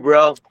hear you,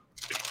 bro.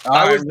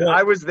 All right,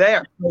 I was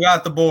there. We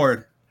got the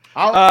board.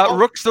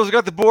 Rook still's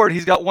got the board.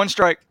 He's got one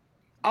strike.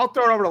 I'll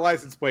throw it over to the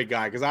license plate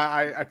guy because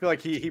I feel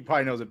like he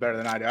probably knows it better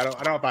than I do. I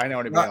don't know if I know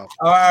anybody else.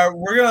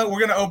 We're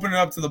gonna open it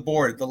up to the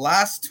board. The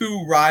last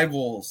two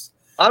rivals.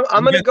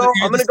 I'm gonna go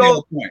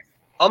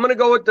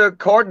with the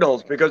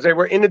Cardinals because they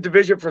were in the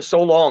division for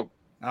so long.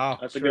 Oh,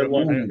 That's a good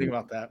one. I didn't think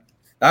about that.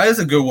 That is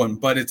a good one,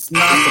 but it's not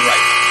the right.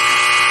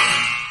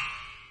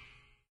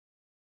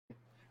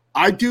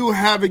 I do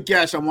have a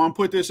guess. I want to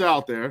put this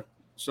out there.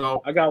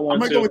 So I got one. I'm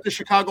going to too. go with the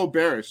Chicago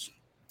Bears.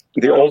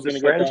 The I was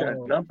oldest gonna get that franchise.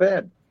 one. Not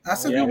bad.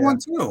 That's a Yeah. good one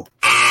too.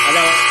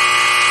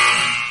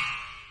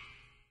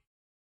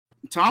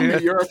 Tommy, Yeah.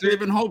 you're a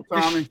saving hope,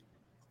 Tommy.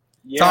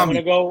 Yeah, Tommy.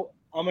 I'm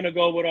gonna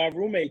go with our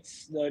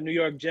roommates, the New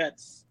York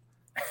Jets.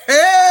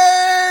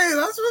 Hey,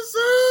 that's what's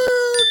up.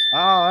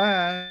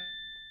 Oh,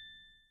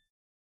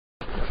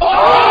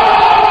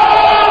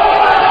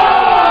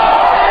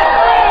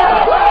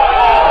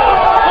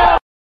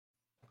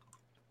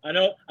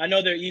 I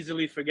know they're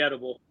easily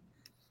forgettable.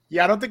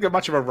 yeah. I don't think they're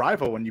much of a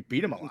rival when you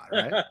beat them a lot,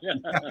 right?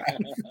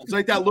 It's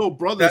like that little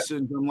brother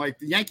syndrome. Like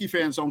the Yankee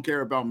fans don't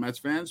care about Mets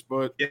fans,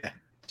 but yeah,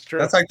 it's true.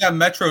 That's like that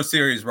Metro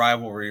Series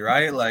rivalry,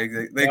 right? Like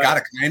they got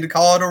to kind of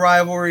call it a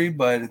rivalry,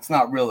 but it's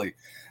not really.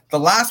 The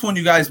last one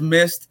you guys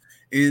missed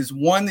is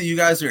one that you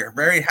guys are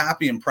very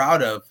happy and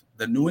proud of.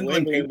 The New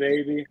England Patriots.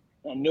 baby.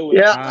 I knew it.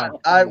 Yeah,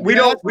 we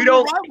don't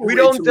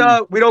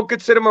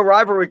consider them a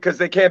rivalry because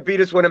they can't beat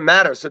us when it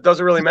matters. So it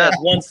doesn't really matter.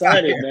 It's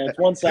one-sided, man. It's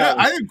one-sided.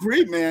 yeah, I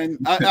agree, man.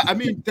 I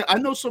mean, I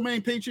know so many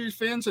Patriots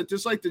fans that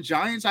dislike the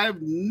Giants. I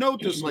have no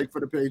dislike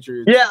for the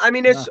Patriots. Yeah, I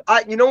mean,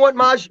 you know what,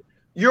 Maj?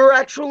 You're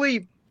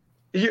actually,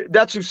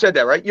 that's who said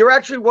that, right? You're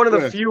actually one of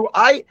the few.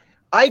 I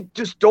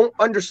just don't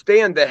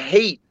understand the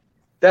hate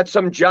that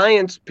some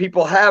Giants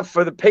people have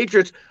for the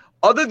Patriots,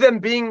 other than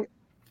being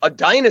a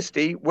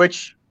dynasty,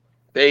 which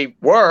they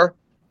were.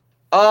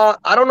 I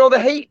don't know the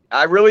hate.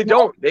 I really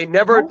don't. They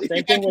never.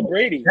 Same thing with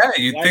Brady. Yeah,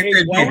 you think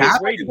they'd be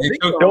happy?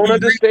 Don't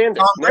understand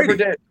it. Never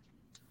did.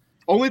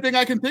 Only thing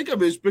I can think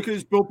of is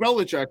because Bill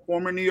Belichick,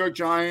 former New York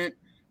Giant,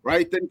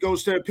 right, then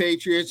goes to the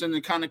Patriots and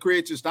it kind of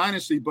creates this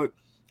dynasty. But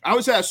I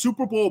was at a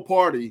Super Bowl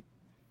party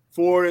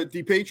for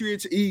the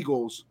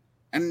Patriots-Eagles,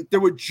 and there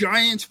were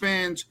Giants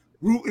fans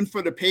rooting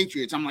for the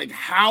Patriots. I'm like,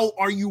 how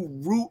are you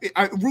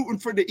rooting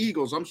for the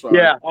Eagles? I'm sorry.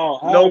 Yeah. Oh,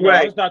 no way. way.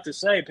 I was about to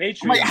say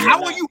Patriots. I'm like,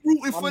 how are you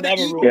rooting for the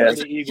never Eagles rooting as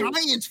for a the Eagles.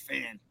 Giants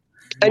fan?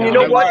 And you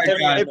know what? All right,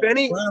 guys. If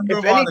anything,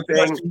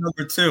 question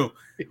number two,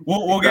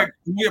 we'll get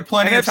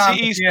plenty of time.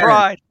 NFC East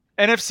pride.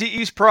 NFC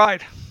East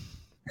pride.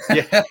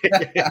 Yeah.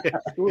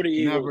 Who are the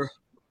Eagles? Never.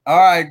 All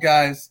right,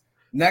 guys.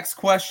 Next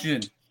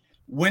question: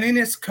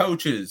 winningest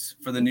coaches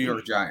for the New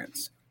York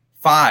Giants.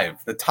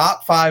 5. The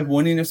top 5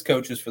 winningest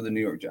coaches for the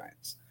New York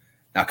Giants.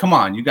 Now, come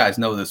on, you guys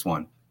know this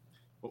one.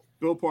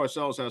 Bill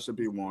Parcells has to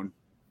be one.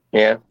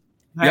 Yeah.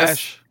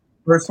 Yes.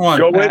 First one.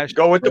 Go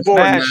with the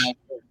board. Nash.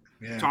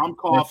 Yeah. Tom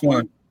First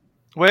one. Coughlin.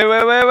 Wait.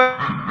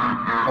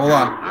 Hold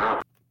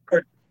on.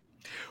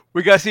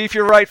 We got to see if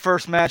you're right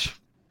first, Match.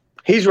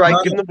 He's right.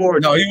 Give him the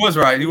board. No, he was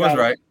right. He was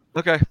right.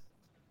 Okay.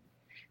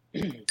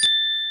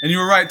 And you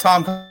were right,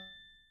 Tom.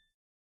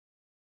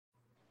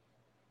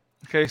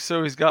 Okay,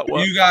 so he's got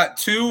what? You got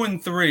 2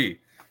 and 3.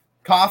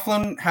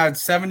 Coughlin had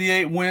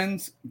 78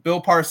 wins.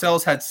 Bill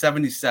Parcells had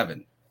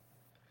 77.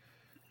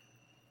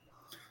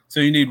 So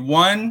you need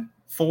 1,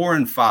 4,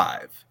 and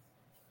 5.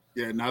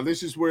 Yeah, now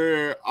this is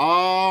where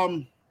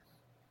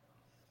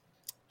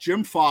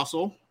Jim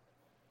Fossil.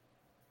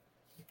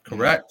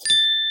 Correct.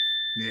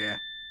 Yeah.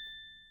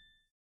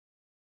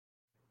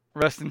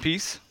 Rest in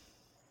peace.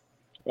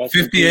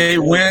 58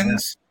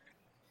 wins.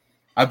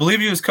 I believe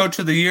he was coach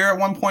of the year at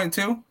one point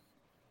too.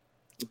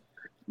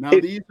 Now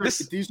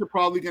these are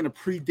probably going to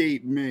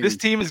predate me. This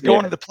team is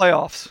going to the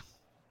playoffs.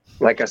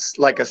 Like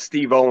a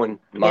Steve Owen.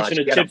 Maj.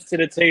 Pushing the chips to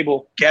the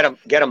table. Get him,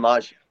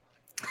 Maj.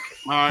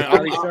 All right,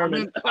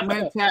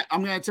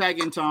 I'm going to tag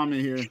in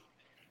Tommy here.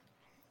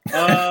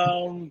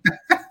 I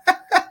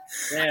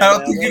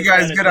don't think you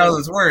guys get how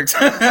this works.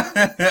 No,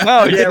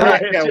 Yeah,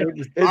 right.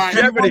 It's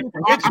Jeopardy.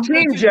 It's I'm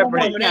Team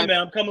Jeopardy. coming in, man.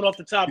 I'm coming off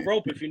the top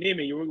rope if you need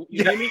me. You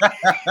need me?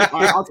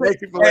 I'll take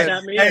people Hey,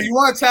 in. hey, you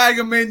want to tag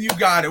them in? You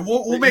got it.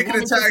 We'll make it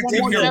a tag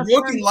team here.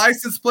 Rookie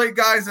license plate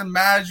guys.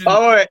 Imagine.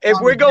 All right, if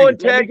we're going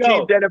There we tag team,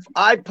 go. then if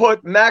I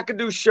put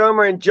McAdoo,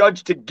 Shermer, and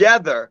Judge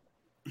together,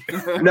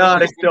 no,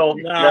 they're still,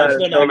 No, no,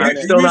 still still not not,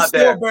 there. still you not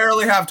still there.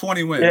 barely have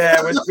 20 wins.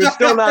 Yeah, we're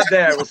still not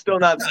there. We're still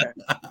not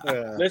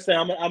there. Listen,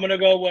 I'm gonna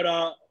go with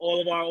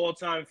all of our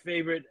all-time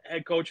favorite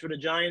head coach for the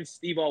Giants,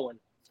 Steve Owen.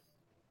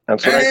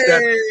 That's what I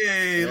said.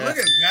 Hey, look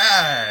at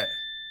that.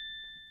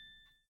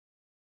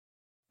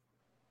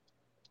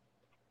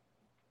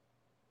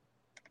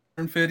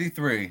 Turn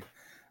 53.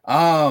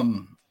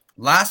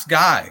 Last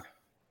guy.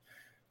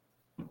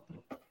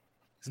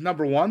 Is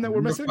number one that we're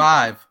Number missing?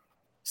 5.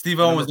 Steve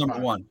Owen was Number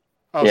number 1.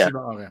 Oh, Yeah.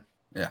 okay.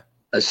 Yeah.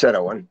 I said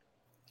Owen.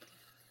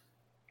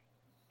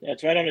 Yeah,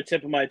 it's right on the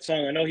tip of my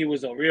tongue. I know he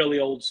was a really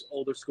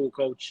older school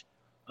coach.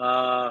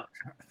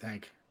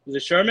 Thank. Was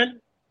it Sherman?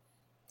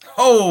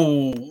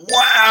 Oh,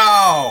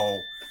 wow.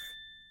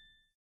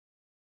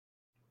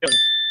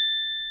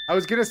 I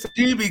was gonna say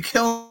Stevie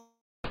killing.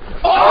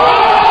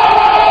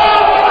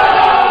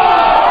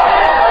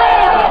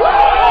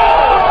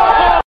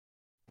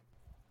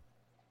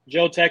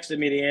 Joe texted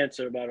me the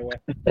answer, by the way.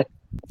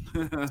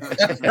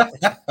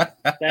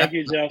 Thank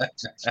you, Joe.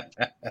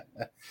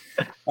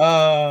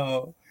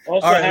 Oh.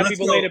 Also, All right, happy let's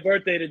go. belated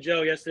birthday to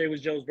Joe. Yesterday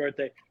was Joe's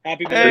birthday.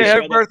 Happy Hey, birthday,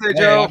 happy brother. birthday,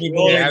 Joe. happy We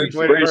all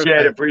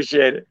birthday.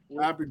 Appreciate it.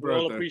 Happy we all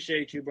birthday.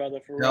 appreciate you, brother.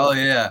 For real. Hell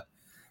yeah.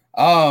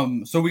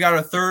 So we got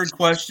a third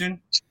question.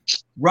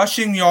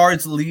 Rushing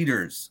yards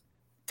leaders.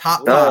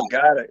 Top 5. Oh,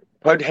 got it.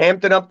 Put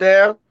Hampton up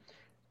there.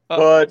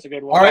 But That's a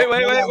good All one. right,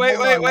 Wait.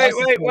 hold on.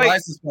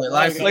 License plate.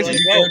 License plate.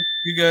 You good?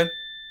 You good?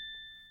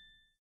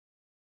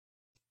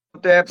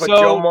 up there, put So-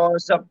 Joe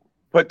Morris up.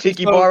 Put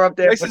Tiki So, Bar up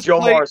there. Put License Joe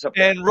plate Morris up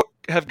there. and Rook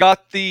have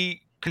got the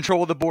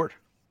control of the board.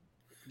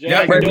 Joe,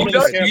 Yeah, Joe he doesn't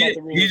does. care about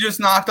the rules. He just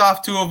knocked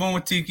off 2 of them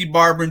with Tiki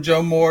Barber and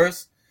Joe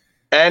Morris.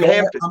 And Go-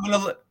 Hampton. I'm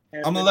gonna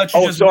Hampton. let you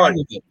Oh, just sorry. run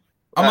with it.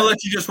 I'm gonna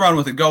let you just run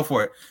with it. Go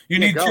for it. You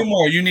need go. 2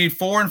 more. You need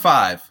 4 and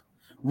 5.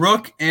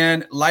 Rook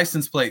and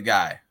license plate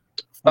guy.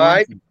 All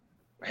right.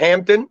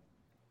 Hampton.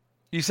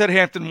 You said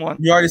Hampton won.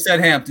 You already said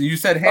Hampton. You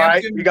said All right,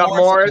 Hampton. you got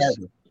Morris. and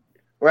Barber.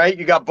 Right?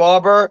 You got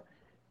Barber.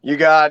 You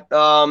got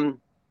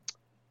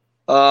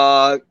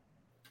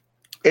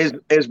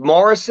is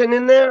Morrison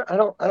in there? I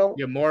don't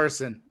Yeah,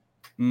 Morrison.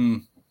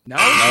 Mm. No.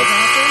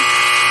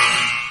 I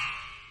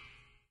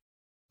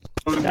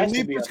That believe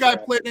should be this up guy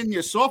there. played in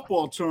your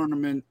softball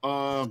tournament.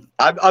 I'm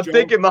Joe.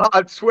 thinking,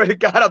 I swear to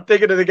God, I'm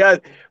thinking of the guys.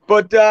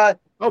 But Oh,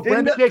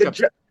 didn't Brandon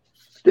Jacobs.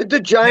 did the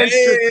Giants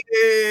just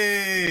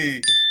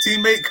Hey,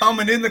 teammate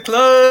coming in the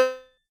club.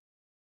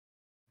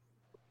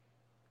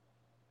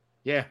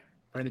 Yeah,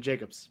 Brandon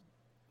Jacobs.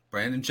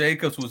 Brandon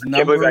Jacobs was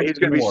Yeah, but number he's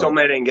going to be 4. so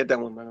mad I didn't get that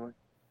one, by the way.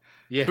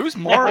 Yeah. Who's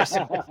Morris?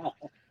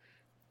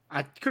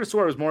 I could have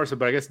swore it was Morrison,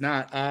 but I guess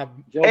not.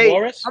 Joe Hey,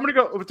 Morris? I'm gonna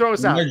go throw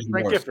us out. Imagine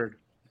Frank Morris. Gifford.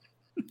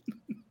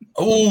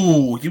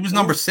 Oh, he was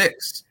number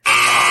 6.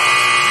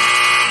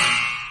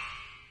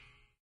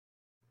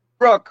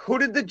 Brooke, who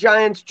did the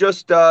Giants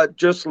just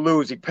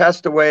lose? He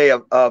passed away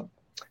a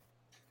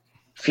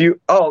few.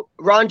 Oh,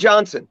 Ron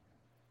Johnson.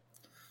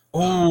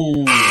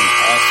 Oh,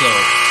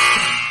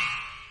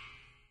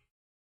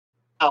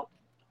 also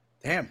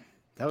Damn,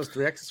 that was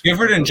 3X.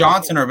 Gifford and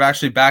Johnson are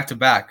actually back to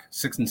back,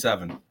 6 and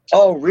 7.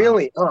 Oh,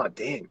 really? Oh,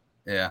 dang.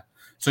 Yeah.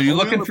 So you're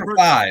Only looking other for person-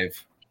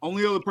 5.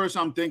 Only other person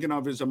I'm thinking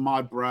of is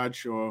Ahmad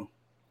Bradshaw.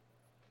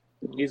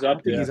 He's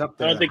up there. He's up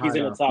I don't there. think he's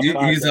in the High top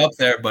 5. He's though. up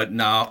there, but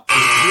no.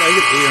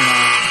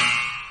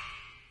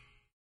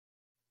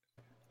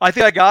 I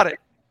think I got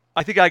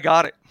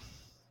it.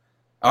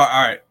 All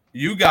right,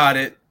 you got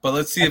it, but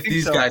let's see I if think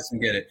these so. guys can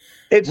get it.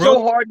 It's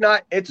so hard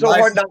not. It's so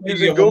hard not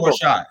License, using one more Google.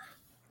 shot.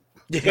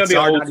 It's gonna be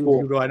hard old not to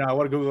school. Google. I know. I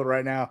want to Google it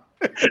right now.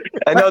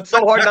 I know it's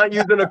so hard not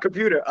using a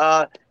computer.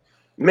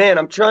 Man,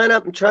 I'm trying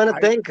to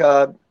think.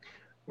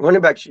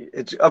 Running back.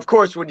 It's of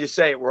course when you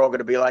say it, we're all going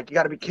to be like, "You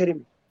got to be kidding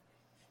me."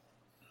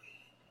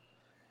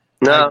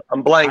 No,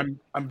 I'm blank.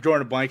 I'm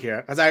drawing a blank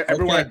here because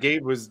everyone I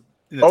gave was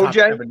in the top OJ?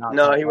 10, but not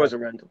No, top he 5.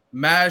 wasn't rental.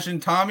 Maj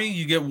and Tommy,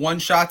 you get 1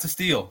 shot to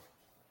steal.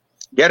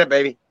 Get it,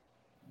 baby.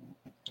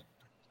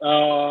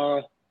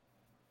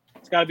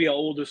 It's got to be an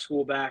older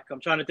school back. I'm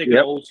trying to think Yep.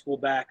 of old school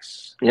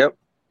backs. Yep.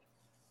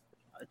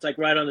 It's like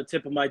right on the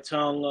tip of my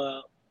tongue.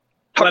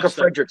 Tucker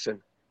Webster. Fredrickson.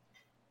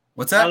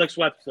 What's that? Alex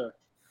Webster.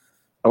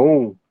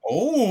 Oh.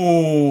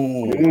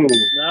 Oh, Ooh.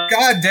 No?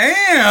 god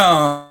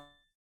damn.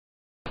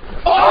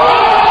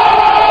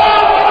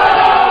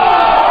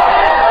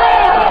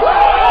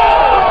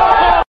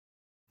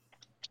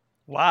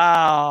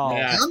 Wow.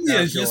 Yeah, Tommy that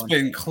has was a good just one.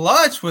 been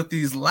clutch with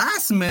these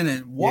last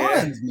minute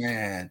ones,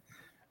 man.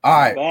 All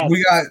right, bad.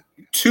 we got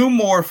 2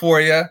 more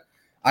for you.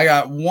 I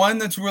got one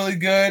that's really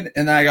good,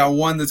 and I got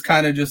one that's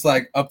kind of just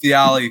like up the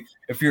alley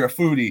if you're a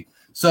foodie.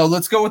 So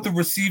let's go with the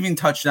receiving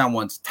touchdown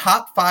ones.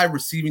 Top 5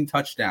 receiving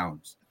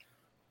touchdowns.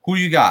 Who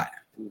you got?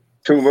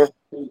 Toomer.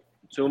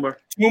 Toomer.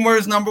 Toomer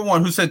is number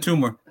one. Who said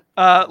Toomer?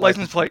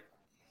 License plate.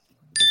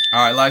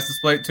 All right, license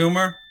plate.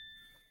 Toomer.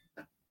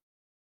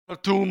 A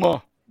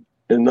tumor.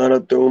 It's not a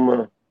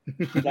tumor.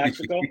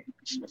 Mexico.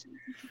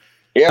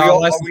 Yeah,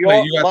 license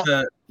plate. You got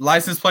the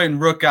license plate,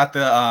 and Rook got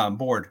the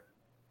board.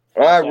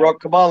 All right, Rook,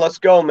 come on, let's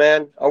go,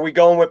 man. Are we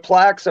going with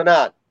Plax or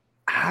not?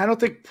 I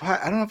don't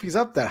know if he's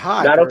up that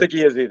high. I don't think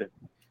he is either.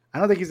 I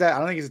don't think he's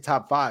a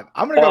top 5.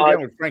 I'm gonna go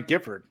again with Frank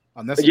Gifford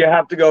on this. You one.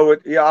 have to go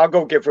with I'll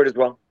go Gifford as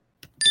well.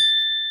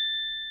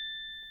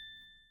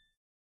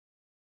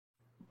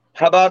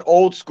 How about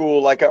old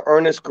school, like a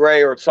Ernest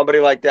Gray or somebody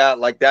like that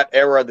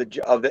era of the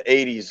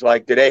 80s?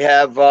 Like, do they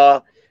have?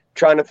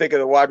 Trying to think of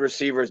the wide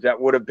receivers that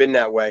would have been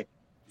that way.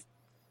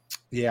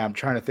 Yeah, I'm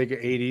trying to think of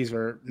 80s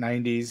or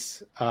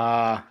 90s,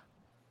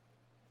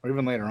 or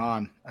even later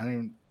on.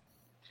 I'm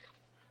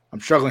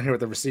struggling here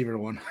with the receiver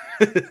one.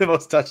 The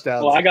most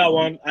touchdowns. Well, I got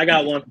one.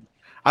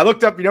 I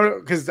looked up,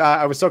 because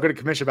I was talking to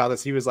Commission about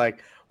this. He was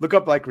like, look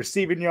up like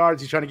receiving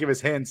yards. He's trying to give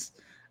us hints.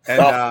 And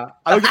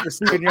I looked at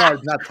receiving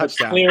yards, not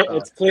touchdowns.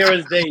 It's clear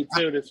as day,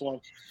 too, this one.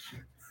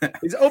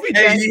 Is OBJ?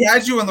 Hey, he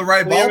has you in the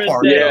right Clear as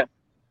ballpark. day. Yeah,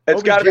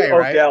 it's got to be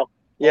right? Odell.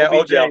 Yeah,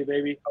 OBJ, Odell.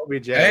 baby.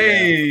 OBJ.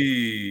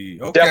 Hey,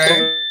 okay.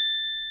 Definitely.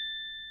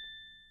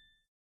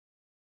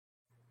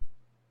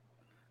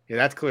 Yeah,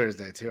 that's clear as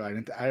day too. I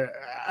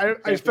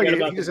just forget figured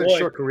about he just the had a boy.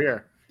 short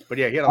career, but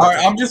yeah, he had a All lot.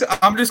 right,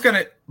 I'm just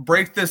gonna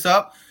break this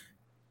up.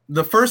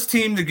 The first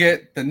team to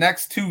get the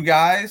next 2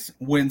 guys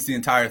wins the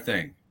entire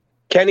thing.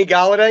 Kenny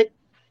Galladay.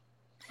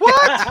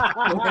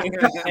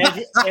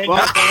 Andrew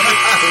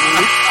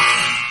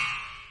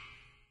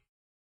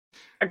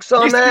X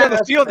on He's that. on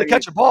the field to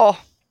catch a ball.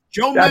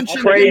 Joe That's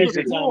mentioned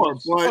crazy. him before,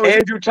 but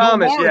Andrew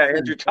Thomas. Yeah, Morrison.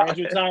 Andrew Thomas.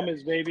 Andrew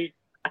Thomas, baby.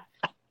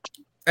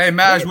 Hey,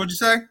 Maj, what'd you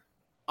say?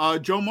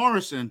 Joe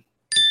Morrison.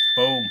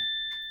 Boom.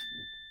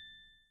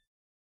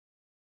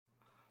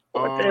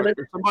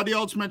 Somebody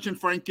else mentioned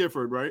Frank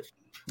Gifford, right?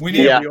 We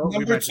need Yeah.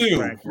 number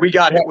 2. We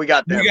got him. We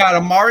got them. We got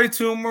Amari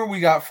Toomer, we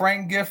got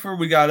Frank Gifford,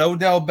 we got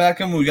Odell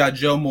Beckham, we got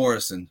Joe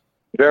Morrison.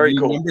 Very We need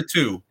cool. Number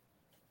 2.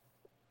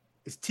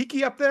 Is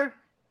Tiki up there?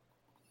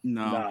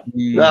 No.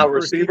 No,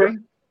 receiver.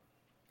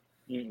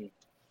 Mm-mm.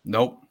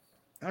 Nope.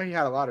 Oh, he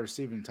had a lot of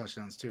receiving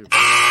touchdowns too.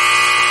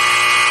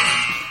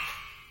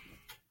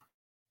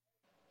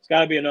 It's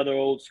got to be another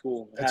old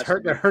school. It has to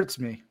be. That hurts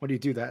me. When do you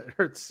do that? It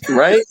hurts.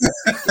 Right?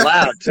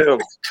 Loud, too.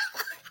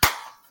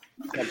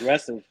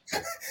 Aggressive.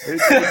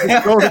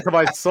 It goes into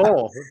my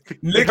soul.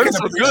 Nick hurts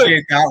can so good.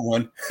 appreciate that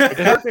one.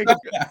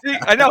 See,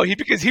 I know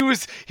because he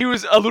was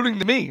alluding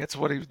to me. That's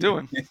what he was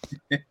doing.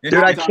 Dude,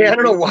 I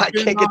don't know why I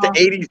can't get the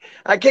 80s.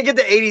 I can't get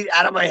the 80s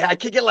out of my head. I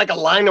can't get like a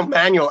Lionel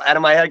Manuel out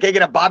of my head. I can't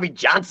get a Bobby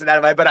Johnson out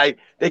of my head, but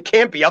they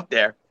can't be up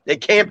there. They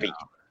can't be.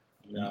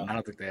 No, I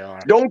don't think they are.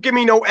 Don't give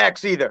me no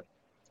X either.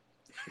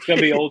 It's going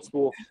to be old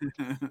school.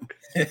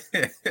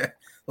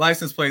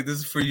 License plate, this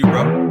is for you,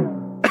 bro.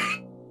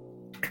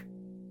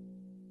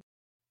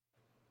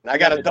 I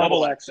got a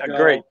double X.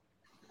 Great.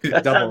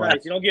 That's not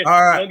nice. You don't get,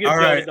 All right, you don't give all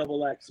Joe right. a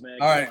double X, man.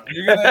 All right.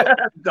 You're gonna,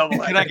 double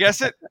Can I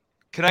guess it?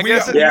 Can I we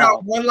guess got, it? we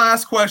got one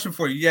last question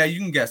for you. Yeah, you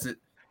can guess it.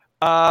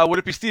 Would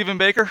it be Stephen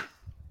Baker?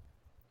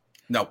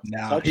 No.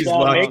 No, he's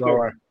Touchdown much maker.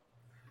 lower.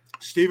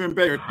 Stephen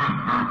Baker.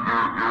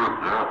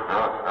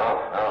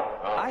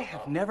 I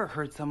have never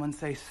heard someone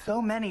say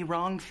so many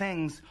wrong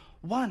things,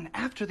 one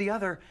after the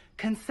other,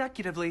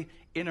 consecutively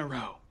in a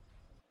row.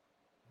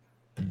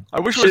 I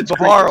wish it was Shit's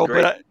Bavaro,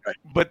 great.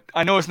 but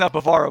I know it's not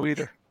Bavaro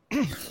either.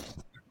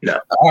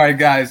 All right,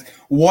 guys.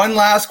 One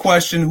last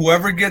question.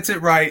 Whoever gets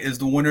it right is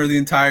the winner of the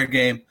entire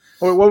game.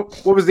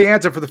 What was the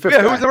answer for the fifth?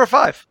 Yeah, who guy? was number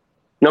 5?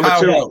 Number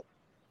Kyle 2. Rote.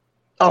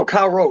 Oh,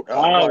 Kyle Rote. Oh,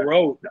 Kyle right.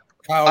 Rote.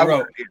 Kyle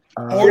Rote.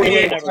 We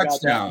 48 never got that.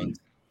 touchdowns.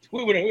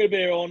 We would have been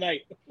here all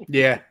night.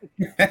 Yeah.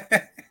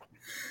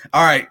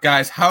 All right,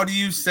 guys. How do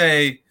you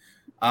say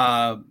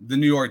the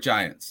New York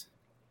Giants?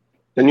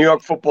 The New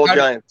York Football How-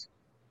 Giants.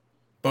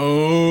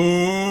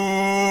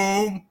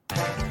 Boom.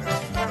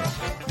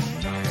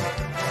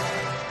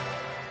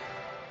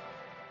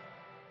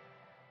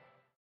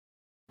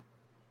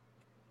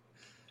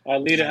 Our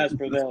leader has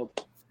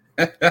prevailed.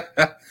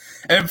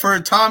 And for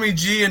Tommy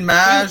G and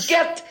Maj,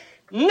 Get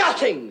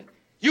nothing.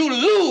 You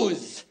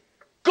lose.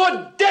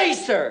 Good day,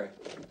 sir.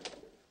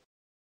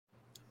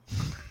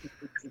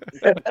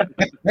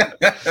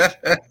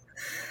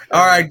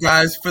 all right,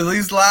 guys, for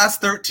these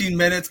last 13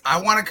 minutes,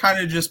 I want to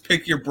kind of just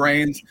pick your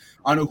brains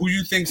on who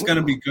you think is going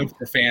to be good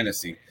for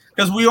fantasy.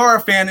 Because we are a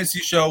fantasy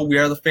show. We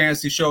are the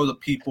fantasy show of the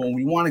people, and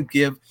we want to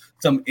give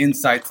some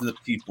insight to the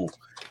people.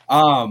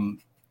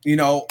 You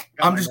know,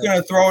 I'm just going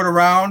to throw it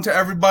around to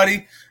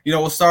everybody. You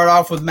know, we'll start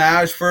off with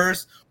Maj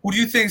first. Who do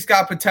you think's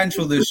got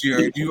potential this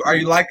year? Are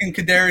you liking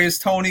Kadarius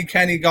Toney,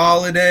 Kenny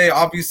Galladay?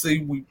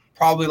 Obviously, we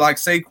probably like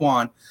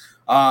Saquon.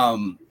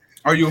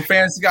 Are you a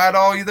fantasy guy at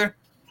all either?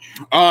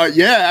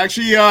 Yeah,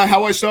 actually,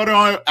 how I started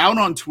out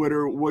on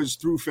Twitter was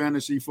through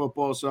fantasy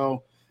football.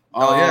 So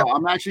yeah.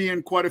 I'm actually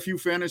in quite a few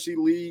fantasy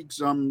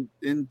leagues. I'm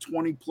in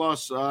 20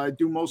 plus. I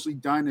do mostly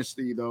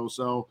dynasty though.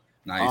 So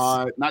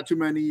Nice. Not too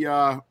many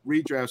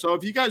redrafts. So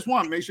if you guys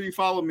want, make sure you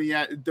follow me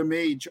at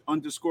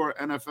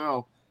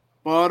 @themage_NFL.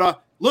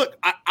 But look,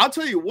 I'll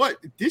tell you what,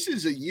 this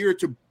is a year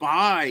to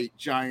buy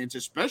Giants,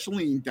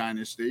 especially in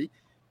Dynasty.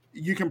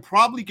 You can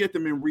probably get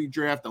them in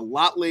redraft a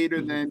lot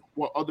later than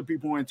what other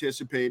people are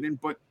anticipating.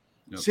 But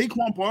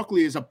Saquon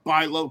Barkley is a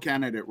buy low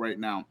candidate right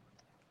now.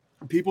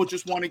 People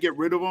just want to get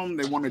rid of him.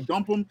 They want to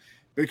dump him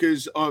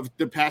because of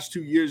the past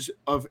 2 years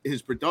of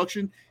his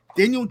production.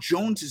 Daniel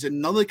Jones is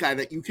another guy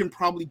that you can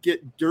probably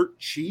get dirt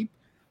cheap.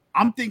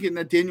 I'm thinking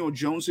that Daniel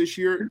Jones this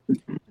year,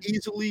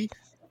 easily,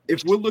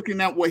 if we're looking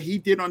at what he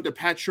did under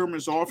Pat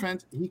Shermer's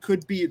offense, he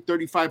could be a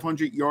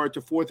 3,500 yard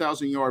to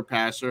 4,000 yard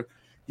passer.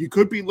 You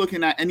could be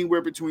looking at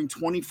anywhere between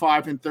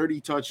 25 and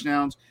 30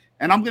 touchdowns.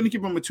 And I'm going to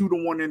give him a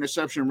 2-to-1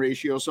 interception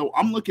ratio. So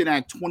I'm looking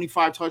at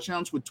 25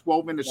 touchdowns with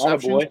 12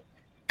 interceptions.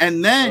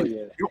 And then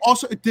you're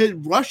also the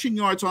rushing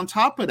yards on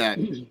top of that.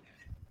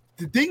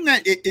 The thing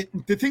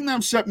that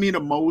upset me the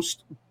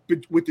most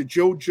with the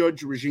Joe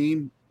Judge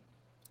regime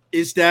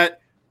is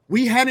that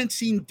we hadn't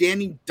seen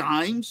Danny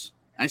Dimes.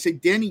 I say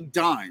Danny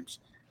Dimes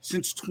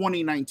since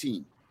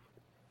 2019.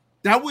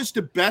 That was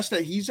the best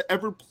that he's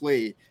ever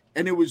played,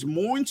 and it was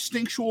more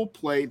instinctual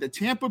play. The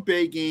Tampa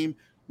Bay game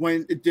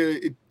when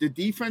the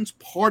defense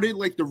parted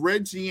like the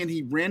Red Sea and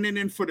he ran it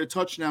in for the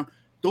touchdown.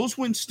 Those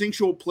were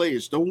instinctual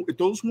plays.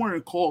 Those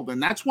weren't called,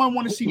 and that's what I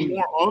want to see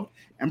more of.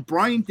 And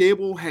Brian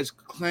Daboll has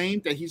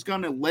claimed that he's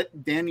going to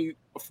let Danny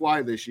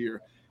fly this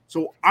year.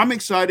 So I'm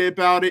excited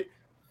about it.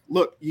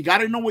 Look, you got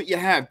to know what you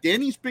have.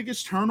 Danny's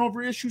biggest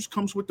turnover issues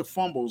comes with the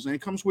fumbles, and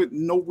it comes with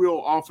no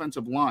real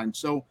offensive line.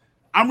 So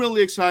I'm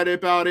really excited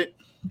about it.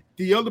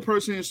 The other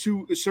person is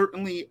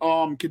certainly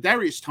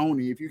Kadarius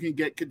Toney. If you can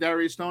get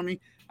Kadarius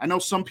Toney, I know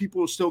some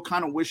people are still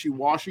kind of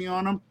wishy-washy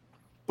on him,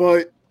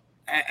 but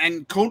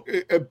and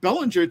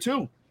Bellinger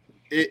too.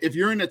 If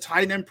you're in a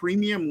tight end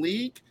premium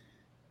league,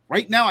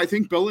 right now I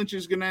think Bellinger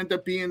is going to end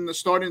up being the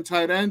starting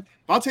tight end.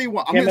 But I'll tell you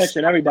what, I'm going to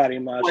mention everybody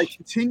much. I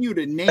continue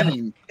to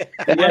name.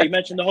 Yeah, you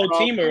mentioned the whole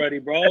team already,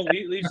 bro.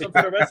 Leave some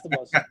for the rest of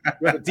us.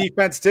 The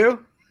defense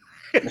too.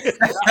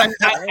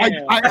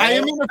 I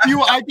am in a few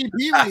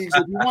IDP leagues.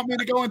 If you want me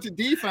to go into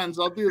defense,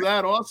 I'll do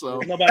that also.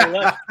 There's nobody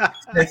left.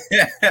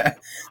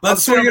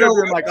 Let's swing it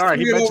over. Like, all right,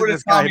 he mentioned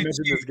this guy. He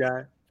mentioned this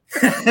guy.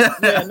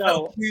 Yeah,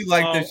 no. You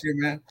like this year,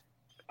 man.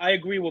 I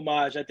agree with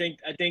Maj. I think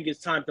it's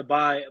time to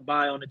buy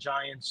on the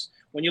Giants.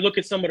 When you look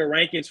at some of the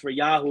rankings for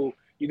Yahoo,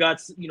 you got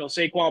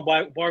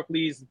Saquon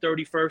Barkley's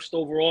 31st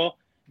overall.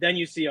 Then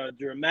you see a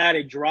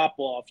dramatic drop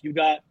off. You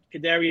got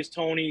Kadarius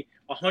Toney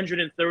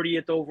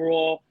 130th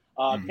overall.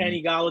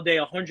 Kenny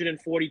Golladay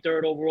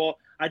 143rd overall.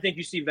 I think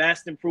you see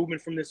vast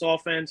improvement from this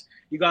offense.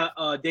 You got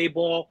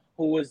Daboll,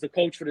 who was the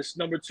coach for this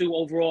number 2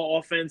 overall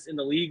offense in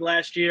the league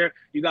last year.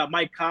 You got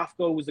Mike Kafka,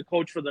 who was the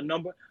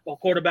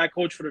quarterback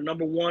coach for the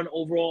number 1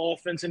 overall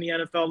offense in the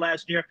NFL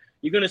last year.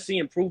 You're going to see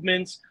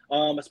improvements,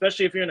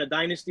 especially if you're in a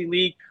dynasty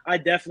league. I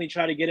definitely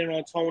try to get in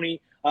on Toney.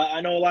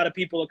 I know a lot of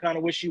people are kind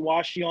of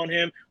wishy-washy on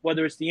him,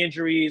 whether it's the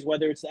injuries,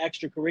 whether it's the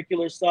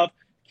extracurricular stuff.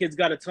 Kid's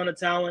got a ton of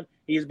talent.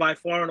 He is by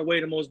far and away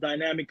the most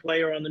dynamic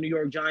player on the New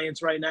York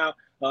Giants right now.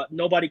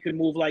 Nobody could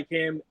move like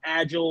him.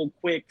 Agile,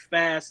 quick,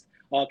 fast,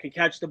 can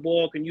catch the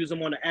ball, can use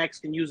him on the X,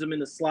 can use him in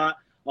the slot.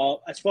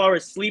 As far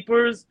as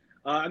sleepers,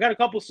 I got a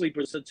couple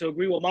sleepers. So to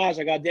agree with Maj,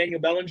 I got Daniel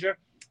Bellinger.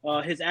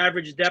 His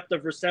average depth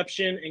of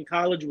reception in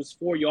college was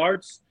 4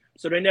 yards.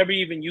 So they never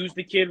even used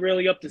the kid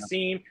really up the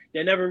seam.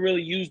 They never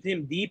really used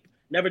him deep.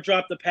 Never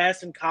dropped a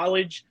pass in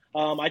college.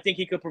 I think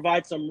he could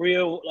provide some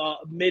real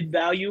mid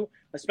value,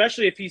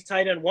 especially if he's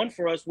tight end 1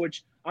 for us,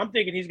 which I'm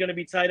thinking he's going to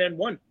be tight end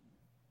 1.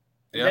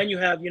 Yeah. And then you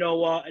have,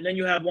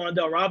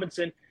 Wan'Dale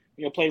Robinson,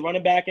 played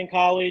running back in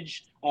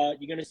college.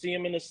 You're going to see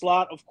him in the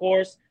slot, of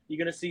course. You're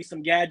going to see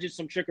some gadgets,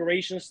 some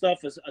trickeration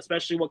stuff,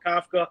 especially with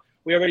Kafka.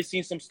 We already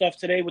seen some stuff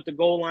today with the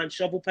goal line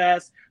shovel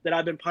pass that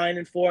I've been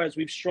pining for as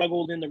we've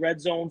struggled in the red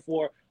zone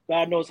for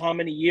God knows how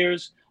many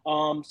years.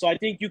 So I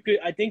think you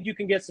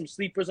can get some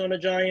sleepers on the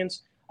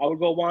Giants. I would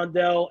go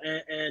Wan'Dale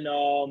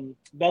and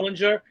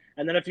Bellinger.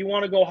 And then if you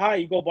want to go high,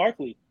 you go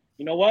Barkley.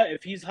 You know what?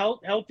 If he's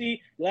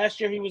healthy,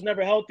 last year he was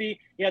never healthy.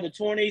 He had the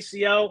torn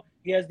ACL.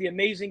 He has the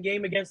amazing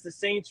game against the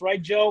Saints,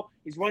 right, Joe?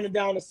 He's running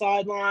down the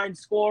sideline,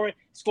 scoring,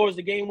 scores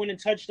the game-winning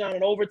touchdown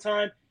in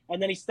overtime,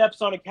 and then he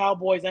steps on a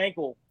Cowboy's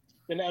ankle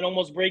and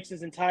almost breaks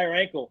his entire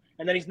ankle.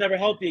 And then he's never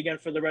healthy again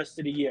for the rest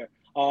of the year.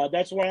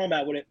 That's where I'm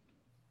at with it.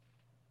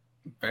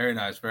 Very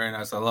nice, very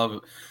nice. I love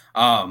it.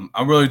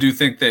 I really do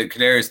think that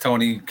Kadarius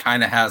Toney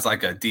kind of has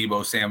like a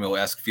Deebo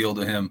Samuel-esque feel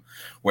to him,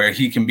 where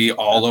he can be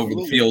all over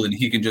the field and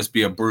he can just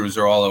be a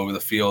bruiser all over the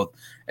field.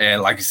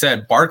 And like you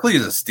said, Barkley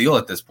is a steal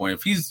at this point.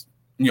 If he's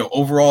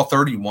overall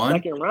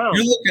 31,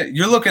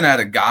 you're looking at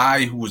a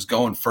guy who was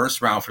going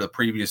first round for the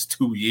previous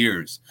 2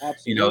 years.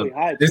 Absolutely.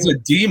 It's a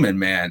demon,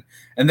 man.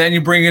 And then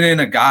you bring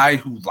in a guy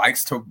who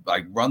likes to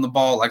run the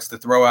ball, likes to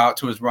throw out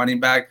to his running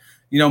back.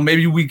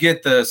 Maybe we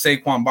get the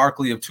Saquon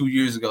Barkley of 2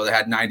 years ago that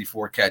had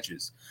 94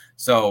 catches.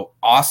 So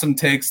awesome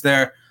takes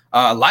there.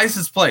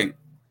 License plate.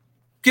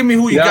 Give me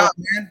who you got,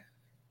 man.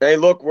 Hey,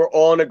 look, we're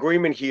all in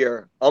agreement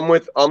here. I'm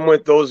with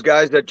those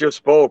guys that just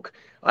spoke.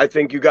 I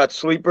think you got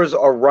sleepers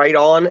are right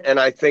on,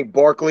 and I think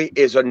Barkley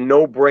is a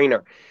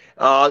no-brainer.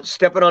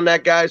 Stepping on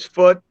that guy's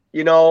foot,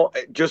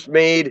 just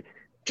made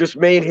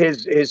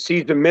his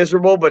season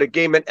miserable, but it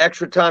gave him an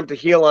extra time to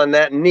heal on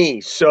that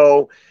knee.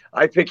 So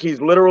I think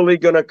he's literally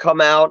going to come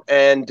out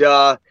and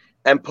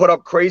put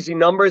up crazy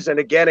numbers. And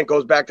again, it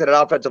goes back to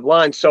that offensive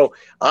line. So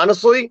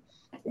honestly,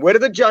 where do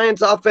the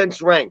Giants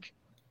offense rank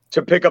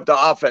to pick up the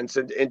offense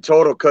in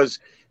total? Because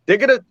they're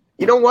going to,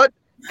 you know what?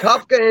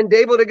 Kafka and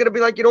Dable, they're going to be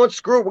like, you know what?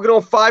 Screw it. We're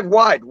going to go 5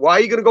 wide. Why are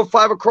you going to go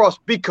 5 across?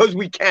 Because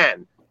we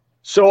can.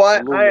 So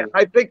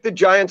I think the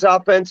Giants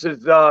offense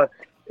is going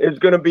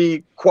to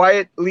be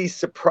quietly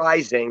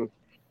surprising.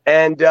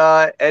 And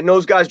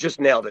those guys just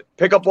nailed it.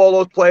 Pick up all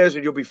those players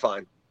and you'll be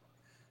fine.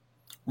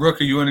 Rook,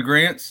 are you in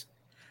agreement?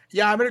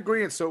 Yeah, I'm in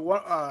agreement. So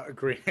what?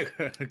 Agreement.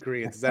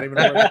 Is that even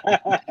a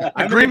word?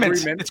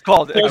 Agreement. It's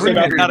called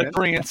agreement, not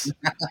agreement.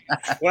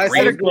 When I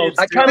said agreement,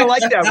 I kind of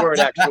like that word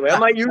actually. I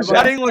might use that.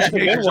 Not English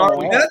majors, aren't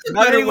we?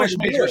 Not English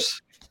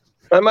majors.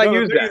 I might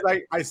use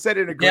that. I said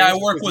in agreement. Yeah, I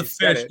work with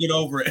fish. Get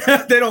over it.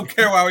 They don't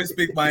care why we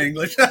speak my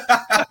English.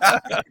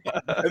 I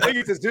think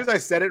it's as soon as I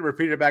said it and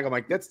repeated it back, I'm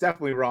like, that's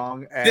definitely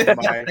wrong. And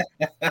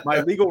my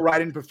legal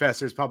writing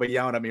professor is probably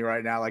yelling at me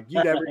right now, like,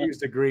 you never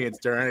used agreements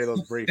during any of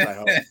those briefs, I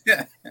hope.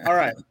 All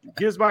right.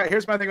 Here's my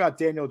thing about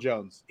Daniel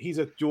Jones. He's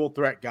a dual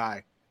threat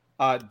guy.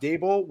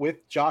 Dable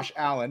with Josh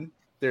Allen,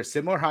 they're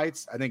similar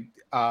heights. I think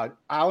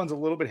Allen's a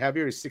little bit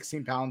heavier. He's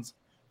 16 pounds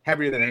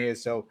heavier than he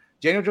is. So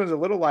Daniel Jones is a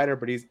little lighter,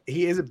 but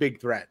he is a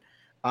big threat.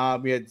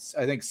 We had,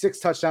 I think, 6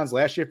 touchdowns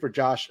last year for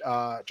Josh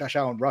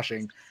Allen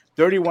rushing,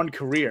 31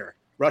 career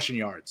rushing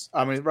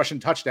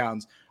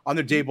touchdowns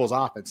under Dable's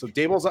offense. So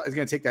Dable's is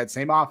going to take that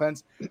same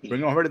offense,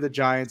 bring him over to the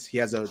Giants. He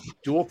has a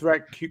dual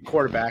threat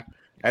quarterback.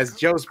 As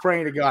Joe's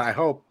praying to God,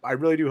 I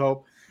really do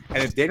hope.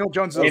 And if Daniel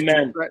Jones is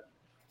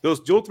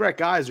those dual threat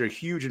guys are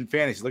huge in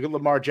fantasy. Look at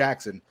Lamar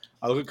Jackson.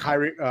 Look at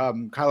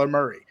Kyler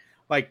Murray.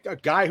 Like a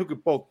guy who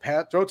could both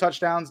throw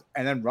touchdowns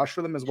and then rush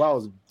for them as well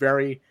is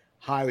very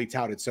highly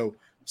touted. So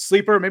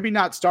sleeper, maybe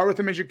not start with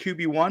him as your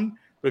QB1,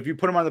 but if you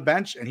put him on the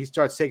bench and he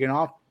starts taking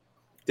off,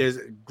 there's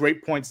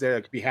great points there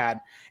that could be had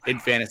in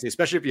fantasy,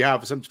 especially if you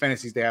have some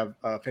fantasy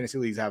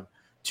leagues have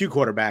 2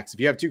 quarterbacks. If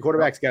you have 2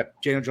 quarterbacks,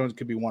 Daniel Jones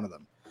could be one of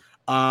them.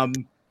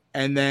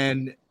 And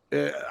then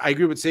I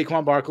agree with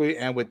Saquon Barkley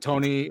and with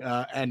Tony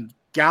and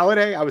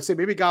Galladay. I would say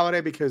maybe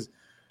Galladay because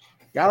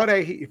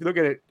Galladay, if you look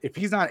at it, if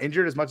he's not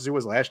injured as much as he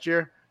was last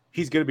year,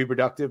 he's going to be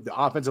productive. The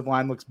offensive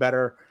line looks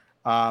better.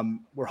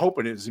 We're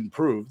hoping it's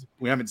improved.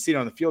 We haven't seen it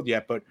on the field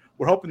yet, but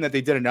we're hoping that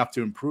they did enough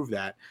to improve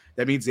that.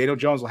 That means Daniel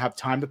Jones will have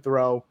time to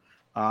throw,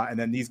 and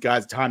then these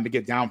guys time to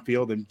get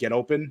downfield and get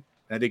open.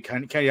 And I think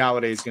Kenny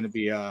Galladay is going to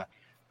be a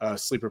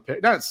sleeper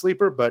pick. Not a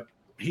sleeper, but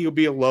he'll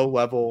be a low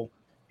level,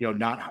 you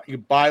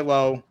buy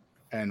low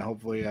and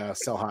hopefully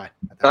sell high.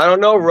 I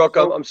don't know, Rook.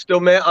 I'm still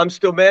mad. I'm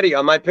still mad.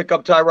 I might pick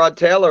up Tyrod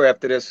Taylor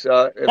after this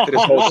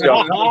whole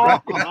show.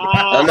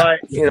 I might,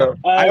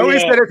 I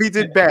always said if he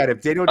did bad,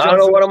 if Daniel Jones, I don't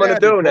know what I'm going to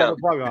do now.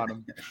 Plug on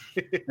him.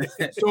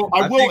 So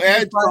I will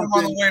add him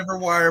on the waiver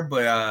wire,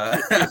 but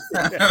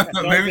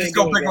maybe just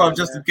go pick him up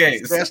just in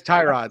case. There's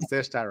Tyrod.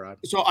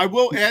 So I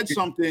will add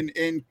something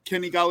in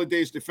Kenny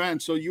Galladay's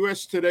defense. So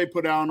US Today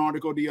put out an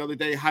article the other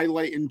day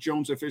highlighting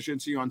Jones'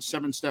 efficiency on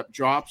 7-step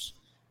drops,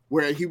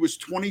 where he was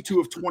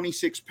 22 of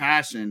 26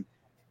 passing.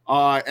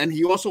 And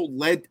he also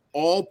led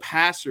all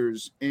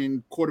passers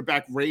in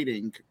quarterback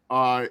rating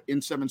in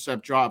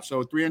 7-step drops.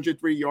 So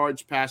 303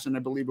 yards passing, I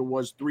believe it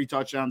was, 3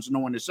 touchdowns, no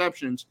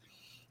interceptions.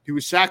 He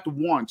was sacked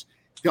once.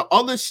 The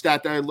other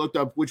stat that I looked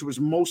up, which was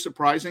most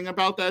surprising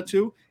about that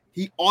too,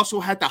 he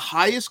also had the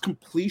highest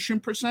completion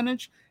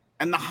percentage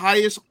and the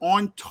highest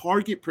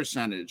on-target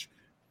percentage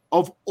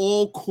of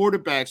all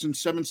quarterbacks in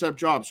 7-step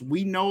drops.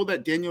 We know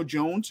that Daniel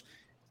Jones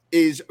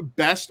is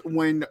best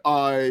when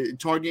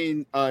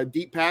targeting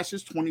deep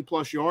passes,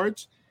 20-plus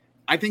yards.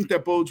 I think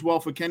that bodes well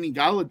for Kenny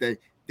Galladay.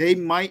 They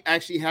might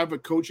actually have a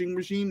coaching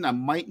regime that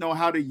might know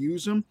how to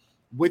use him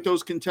with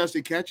those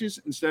contested catches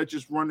instead of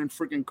just running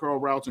freaking curl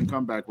routes and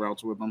comeback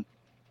routes with them.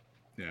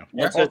 Yeah.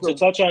 To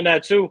touch on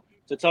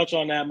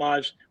that,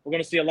 Maj, we're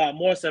going to see a lot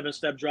more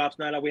 7-step drops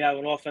now that we have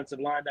an offensive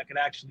line that can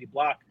actually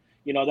block.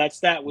 That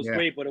stat was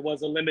great, but it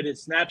was a limited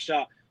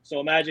snapshot. So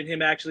imagine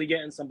him actually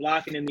getting some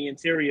blocking in the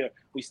interior.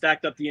 We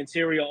stacked up the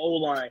interior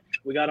O-line.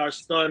 We got our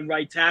stud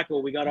right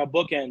tackle. We got our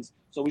bookends.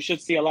 So we should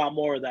see a lot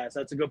more of that.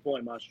 So that's a good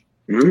point, Mosh.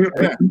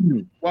 Yeah.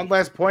 One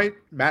last point,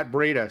 Matt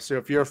Breida. So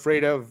if you're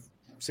afraid of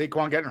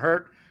Saquon getting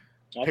hurt,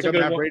 pick up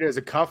Matt Breida as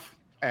a cuff.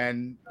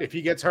 And if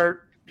he gets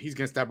hurt, he's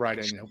going to step right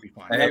in and he'll be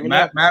fine. Hey,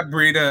 Matt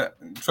Breida,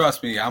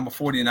 trust me, I'm a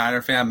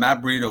 49er fan.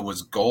 Matt Breida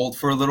was gold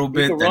for a little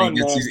bit. Then he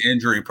gets these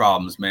injury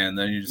problems, man.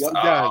 Then you just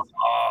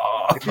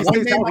if he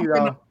stays healthy,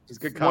 though, he's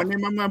good. One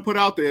name I'm going to put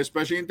out there,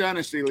 especially in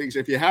dynasty leagues,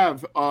 if you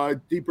have a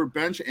deeper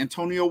bench,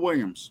 Antonio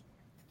Williams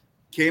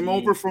came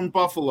over from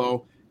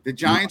Buffalo. The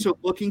Giants are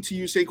looking to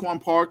use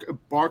Saquon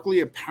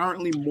Barkley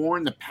apparently more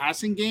in the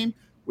passing game,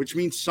 which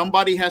means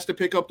somebody has to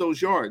pick up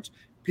those yards.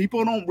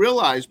 people don't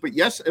realize, but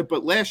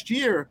last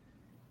year,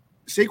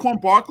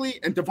 Saquon Barkley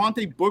and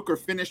Devontae Booker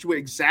finished with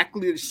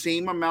exactly the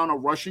same amount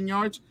of rushing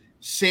yards,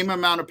 same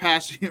amount of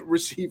passing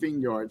receiving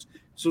yards.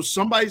 So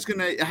somebody's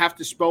going to have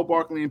to spell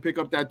Barkley and pick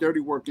up that dirty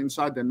work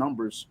inside the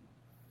numbers.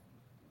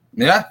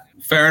 Yeah,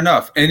 fair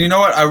enough. And you know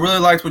what? I really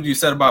liked what you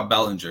said about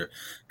Bellinger,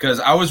 because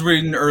I was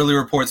reading early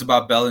reports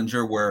about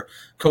Bellinger where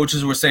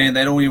coaches were saying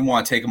they don't even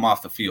want to take him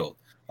off the field.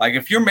 Like,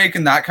 if you're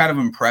making that kind of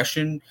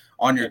impression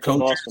on your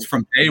coaches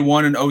from day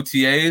one in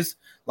OTAs,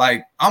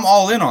 like, I'm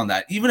all in on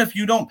that. Even if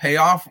you don't pay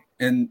off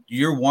in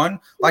year one,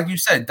 like you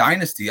said,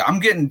 dynasty. I'm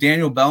getting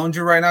Daniel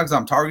Bellinger right now because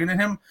I'm targeting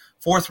him.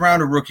 4th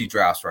round of rookie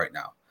drafts right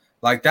now.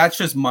 Like, that's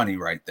just money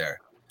right there.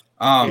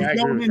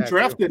 He's going and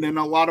drafted in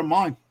a lot of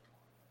mine.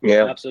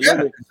 Yeah, absolutely.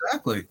 Yeah,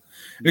 exactly.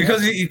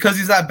 Because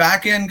he's that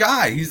back end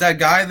guy. He's that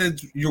guy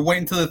that you're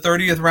waiting till the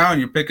 30th round,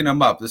 you're picking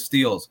him up, the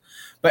steals.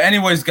 But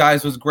anyways,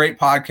 guys, it was a great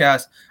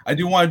podcast. I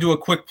do want to do a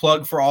quick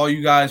plug for all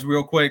you guys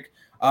real quick.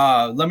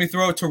 Let me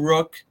throw it to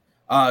Rook.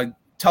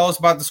 Tell us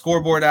about the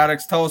Scoreboard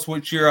Addicts. Tell us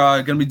what you're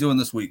going to be doing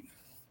this week.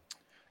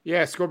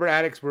 Yeah, Scoreboard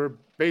Addicts, we're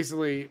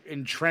basically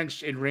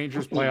entrenched in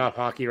Rangers playoff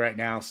hockey right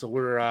now. So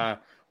we're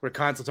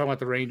constantly talking about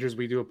the Rangers.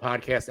 We do a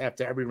podcast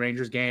after every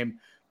Rangers game,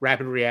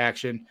 rapid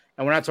reaction.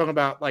 And we're not talking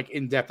about like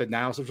in-depth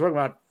analysis. We're talking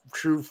about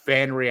true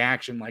fan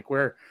reaction. Like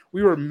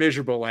we were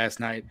miserable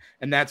last night.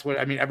 And that's what,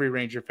 I mean, every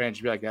Ranger fan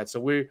should be like that. So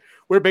we're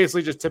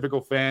basically just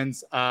typical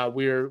fans.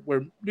 We're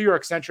New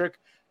York centric.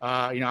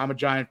 I'm a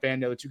Giant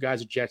fan. The other two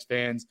guys are Jets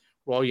fans.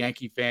 We're all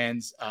Yankee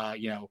fans.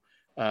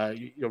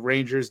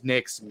 Rangers,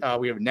 Knicks.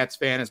 We have a Nets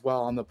fan as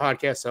well on the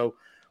podcast. So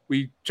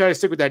we try to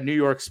stick with that New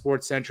York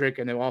sports centric,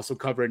 and then we'll also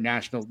cover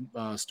national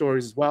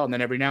stories as well. And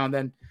then every now and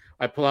then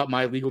I pull out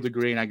my legal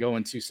degree and I go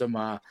into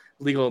some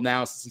legal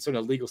analysis and some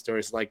of the legal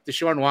stories. Like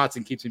Deshaun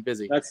Watson keeps me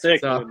busy. That's sick.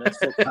 So. That's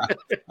sick.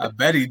 I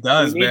bet he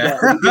does, man.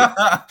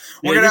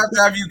 We're going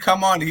to have you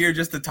come on here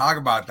just to talk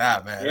about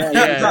that, man.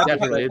 Yeah,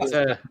 definitely. It's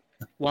a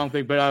long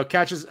thing. But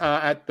catch us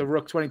at the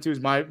Rook 22 is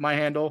my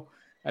handle,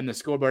 and the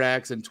Scoreboard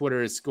Addicts and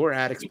Twitter is Score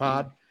Addicts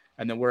Pod.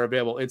 And then we're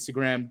available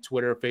Instagram,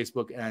 Twitter,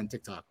 Facebook, and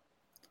TikTok.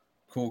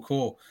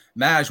 Cool.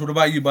 Maj, what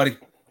about you, buddy?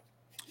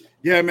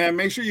 Yeah, man.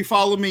 Make sure you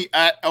follow me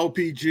at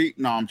LPG.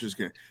 No, I'm just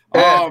kidding.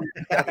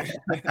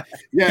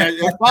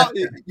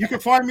 You can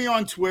find me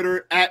on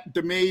Twitter at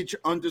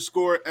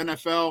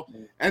 @DeMage_NFL.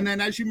 And then,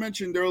 as you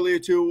mentioned earlier,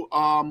 too,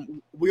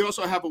 we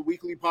also have a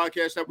weekly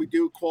podcast that we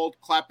do called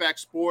Clapback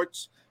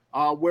Sports,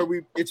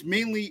 where it's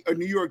mainly a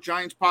New York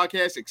Giants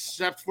podcast,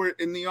 except for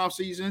in the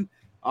offseason.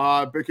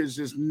 Because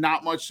there's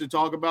not much to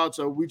talk about.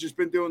 So we've just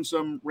been doing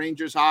some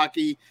Rangers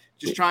hockey,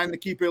 just trying to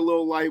keep it a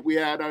little light. We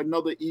had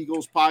another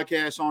Eagles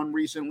podcast on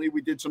recently.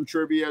 We did some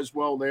trivia as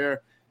well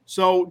there.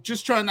 So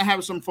just trying to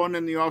have some fun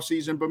in the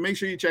offseason. But make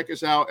sure you check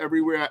us out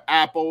everywhere at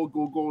Apple,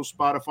 Google,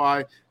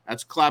 Spotify.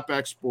 That's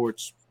Clapback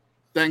Sports.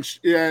 Thanks.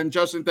 Yeah, and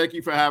Justin, thank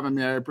you for having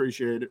me. I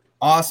appreciate it.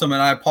 Awesome.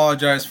 And I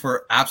apologize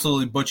for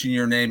absolutely butchering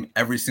your name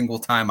every single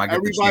time I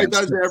get the chance.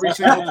 Everybody does it every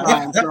single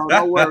time. So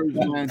no worries,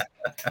 man.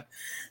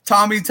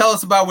 Tommy, tell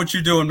us about what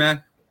you're doing,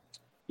 man.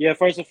 Yeah,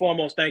 first and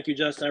foremost, thank you,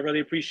 Justin. I really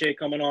appreciate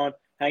coming on,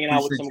 hanging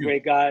out with some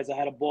great guys. I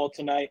had a ball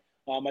tonight.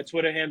 My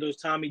Twitter handle is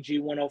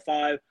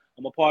TommyG105.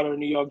 I'm a part of the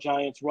New York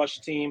Giants rush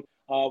team.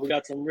 We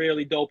got some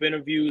really dope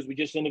interviews. We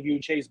just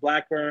interviewed Chase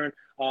Blackburn.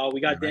 We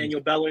got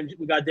Daniel Bellinger.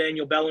 We got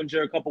Daniel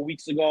Bellinger a couple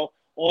weeks ago.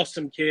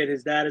 Awesome kid.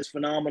 His dad is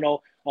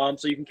phenomenal.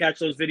 So you can catch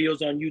those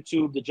videos on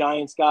YouTube. The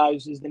Giants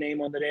Guys is the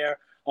name under there.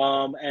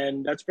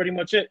 And that's pretty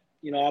much it.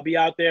 I'll be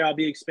out there. I'll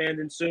be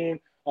expanding soon.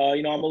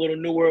 I'm a little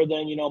newer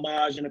than,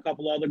 Maj and a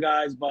couple other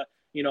guys, but,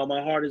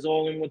 my heart is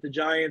all in with the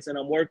Giants, and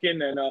I'm working,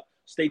 and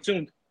stay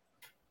tuned.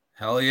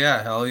 Hell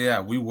yeah.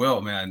 We will,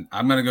 man.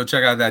 I'm going to go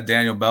check out that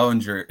Daniel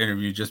Bellinger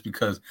interview just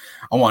because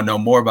I want to know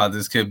more about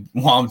this kid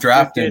while I'm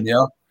drafting,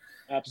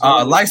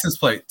 Absolutely. License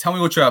plate. Tell me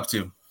what you're up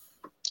to.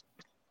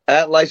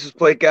 At license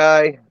plate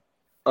guy,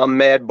 I'm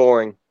mad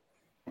boring.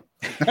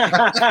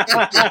 That's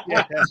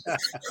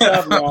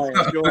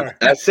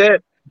That's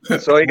it.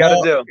 That's all you got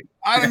to do.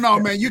 I don't know,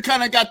 man. You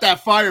kind of got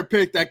that fire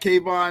pick that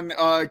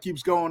Kayvon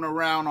keeps going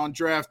around on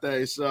draft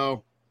day.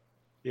 So,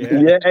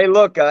 yeah. Hey,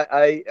 look,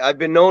 I've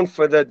been known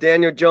for the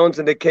Daniel Jones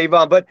and the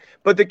Kayvon, but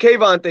the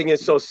Kayvon thing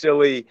is so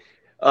silly,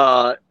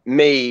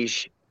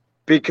 Mage,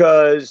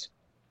 because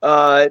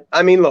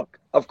look,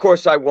 of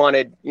course I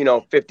wanted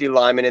 50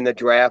 linemen in the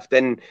draft,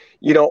 and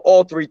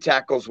all 3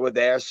 tackles were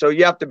there. So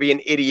you have to be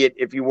an idiot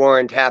if you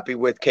weren't happy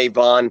with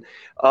Kayvon.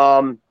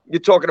 You're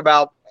talking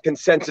about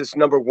consensus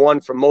number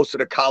 1 for most of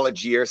the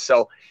college year.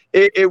 So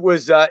it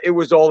was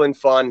all in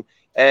fun.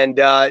 And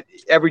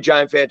every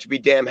Giant fan should be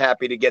damn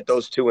happy to get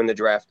those 2 in the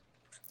draft.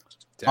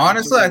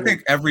 Honestly, I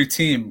think every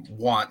team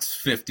wants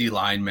 50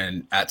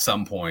 linemen at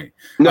some point.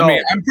 No,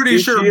 I'm pretty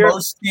sure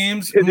most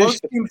teams that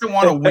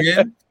want to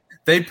win,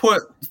 they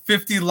put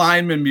 50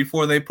 linemen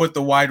before they put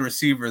the wide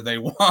receiver they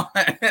want.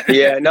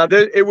 Yeah, now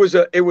it was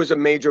a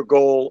major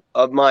goal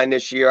of mine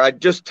this year. I'm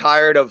just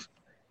tired of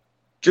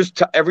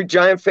every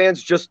Giant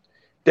fans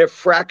they're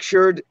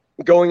fractured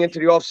going into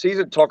the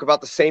offseason, talk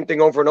about the same thing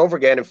over and over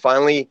again. And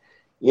finally,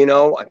 you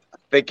know, I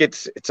think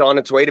it's on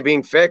its way to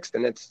being fixed,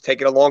 and it's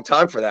taken a long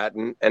time for that.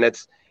 And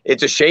it's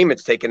a shame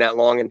it's taken that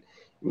long. And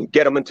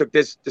Gettleman took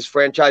this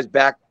franchise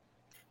back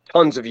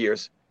tons of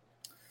years.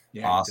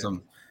 Yeah,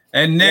 awesome.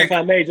 And Nick, if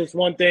I may, just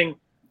one thing.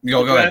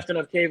 Go ahead.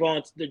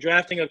 The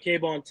drafting of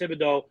Kayvon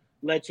Thibodeau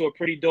led to a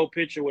pretty dope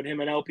picture with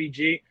him and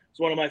LPG. It's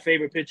one of my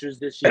favorite pictures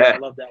this year. I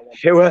love that one.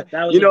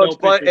 It's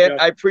fun.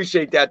 I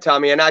appreciate that,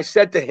 Tommy. And I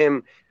said to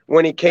him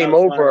when he came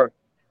over,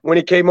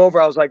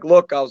 I was like,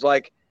 look, I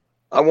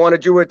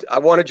wanted you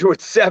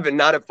at 7,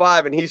 not at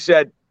 5. And he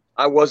said,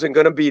 I wasn't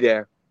going to be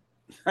there.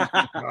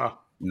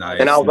 Nice.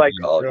 And I was like,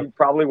 oh, you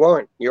probably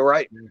weren't. You're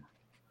right.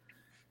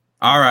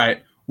 All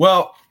right.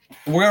 Well,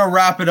 we're going to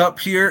wrap it up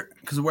here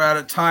because we're at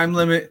a time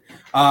limit.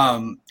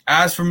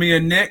 As for me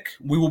and Nick,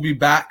 we will be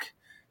back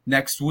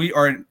next week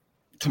or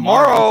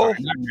tomorrow. Sorry,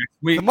 not next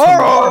week.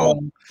 Tomorrow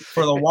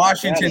for the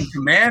Washington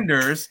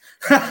Commanders.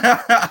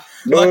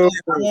 Luckily,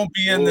 I won't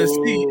be in this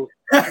seat.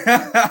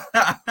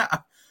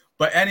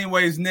 But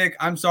anyways, Nick,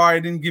 I'm sorry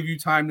I didn't give you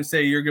time to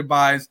say your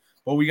goodbyes,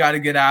 but we got to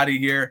get out of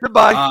here.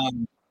 Goodbye.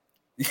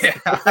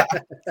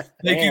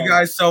 Thank you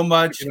guys so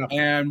much.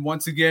 And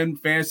once again,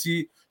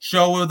 fancy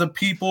show of the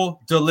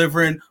people,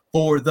 delivering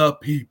for the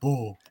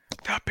people.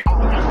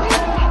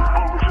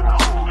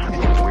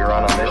 We're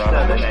on a mission.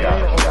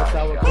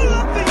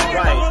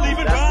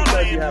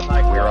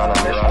 We're on a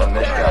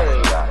mission.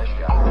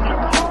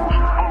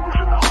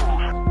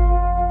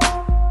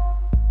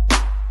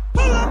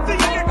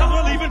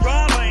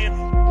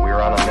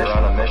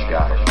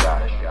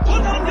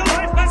 Put on your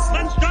life vest,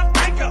 let's drop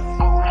anchor.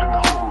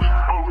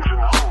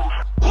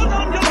 Put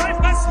on your life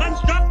vest,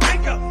 let's drop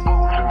anchor.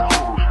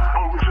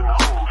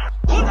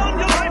 Put on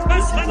your life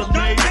vest, let's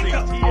drop anchor.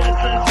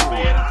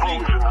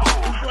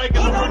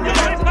 Put on your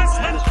life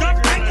vest, let's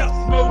drop anchor.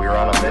 We're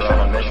on a mission.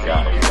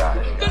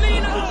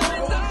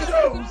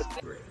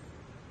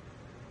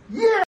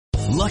 Yeah.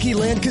 Lucky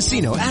Land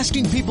Casino,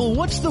 asking people,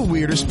 what's the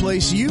weirdest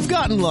place you've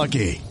gotten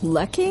lucky?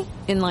 Lucky?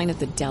 In line at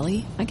the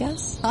deli, I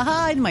guess?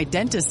 Aha, in my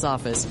dentist's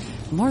office.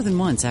 More than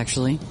once,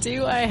 actually.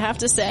 Do I have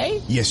to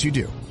say? Yes, you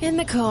do. In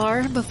the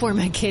car before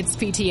my kids'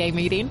 PTA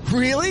meeting.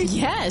 Really?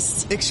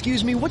 Yes.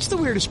 Excuse me, what's the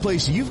weirdest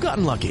place you've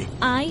gotten lucky?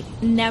 I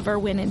never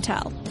win and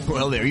tell.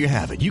 Well, there you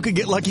have it. You can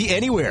get lucky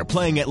anywhere,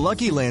 playing at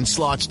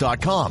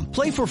LuckyLandSlots.com.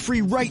 Play for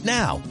free right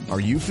now. Are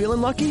you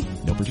feeling lucky?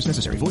 No purchase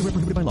necessary. Void where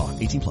prohibited by law.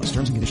 18+.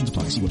 Terms and conditions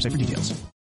apply. See website for details.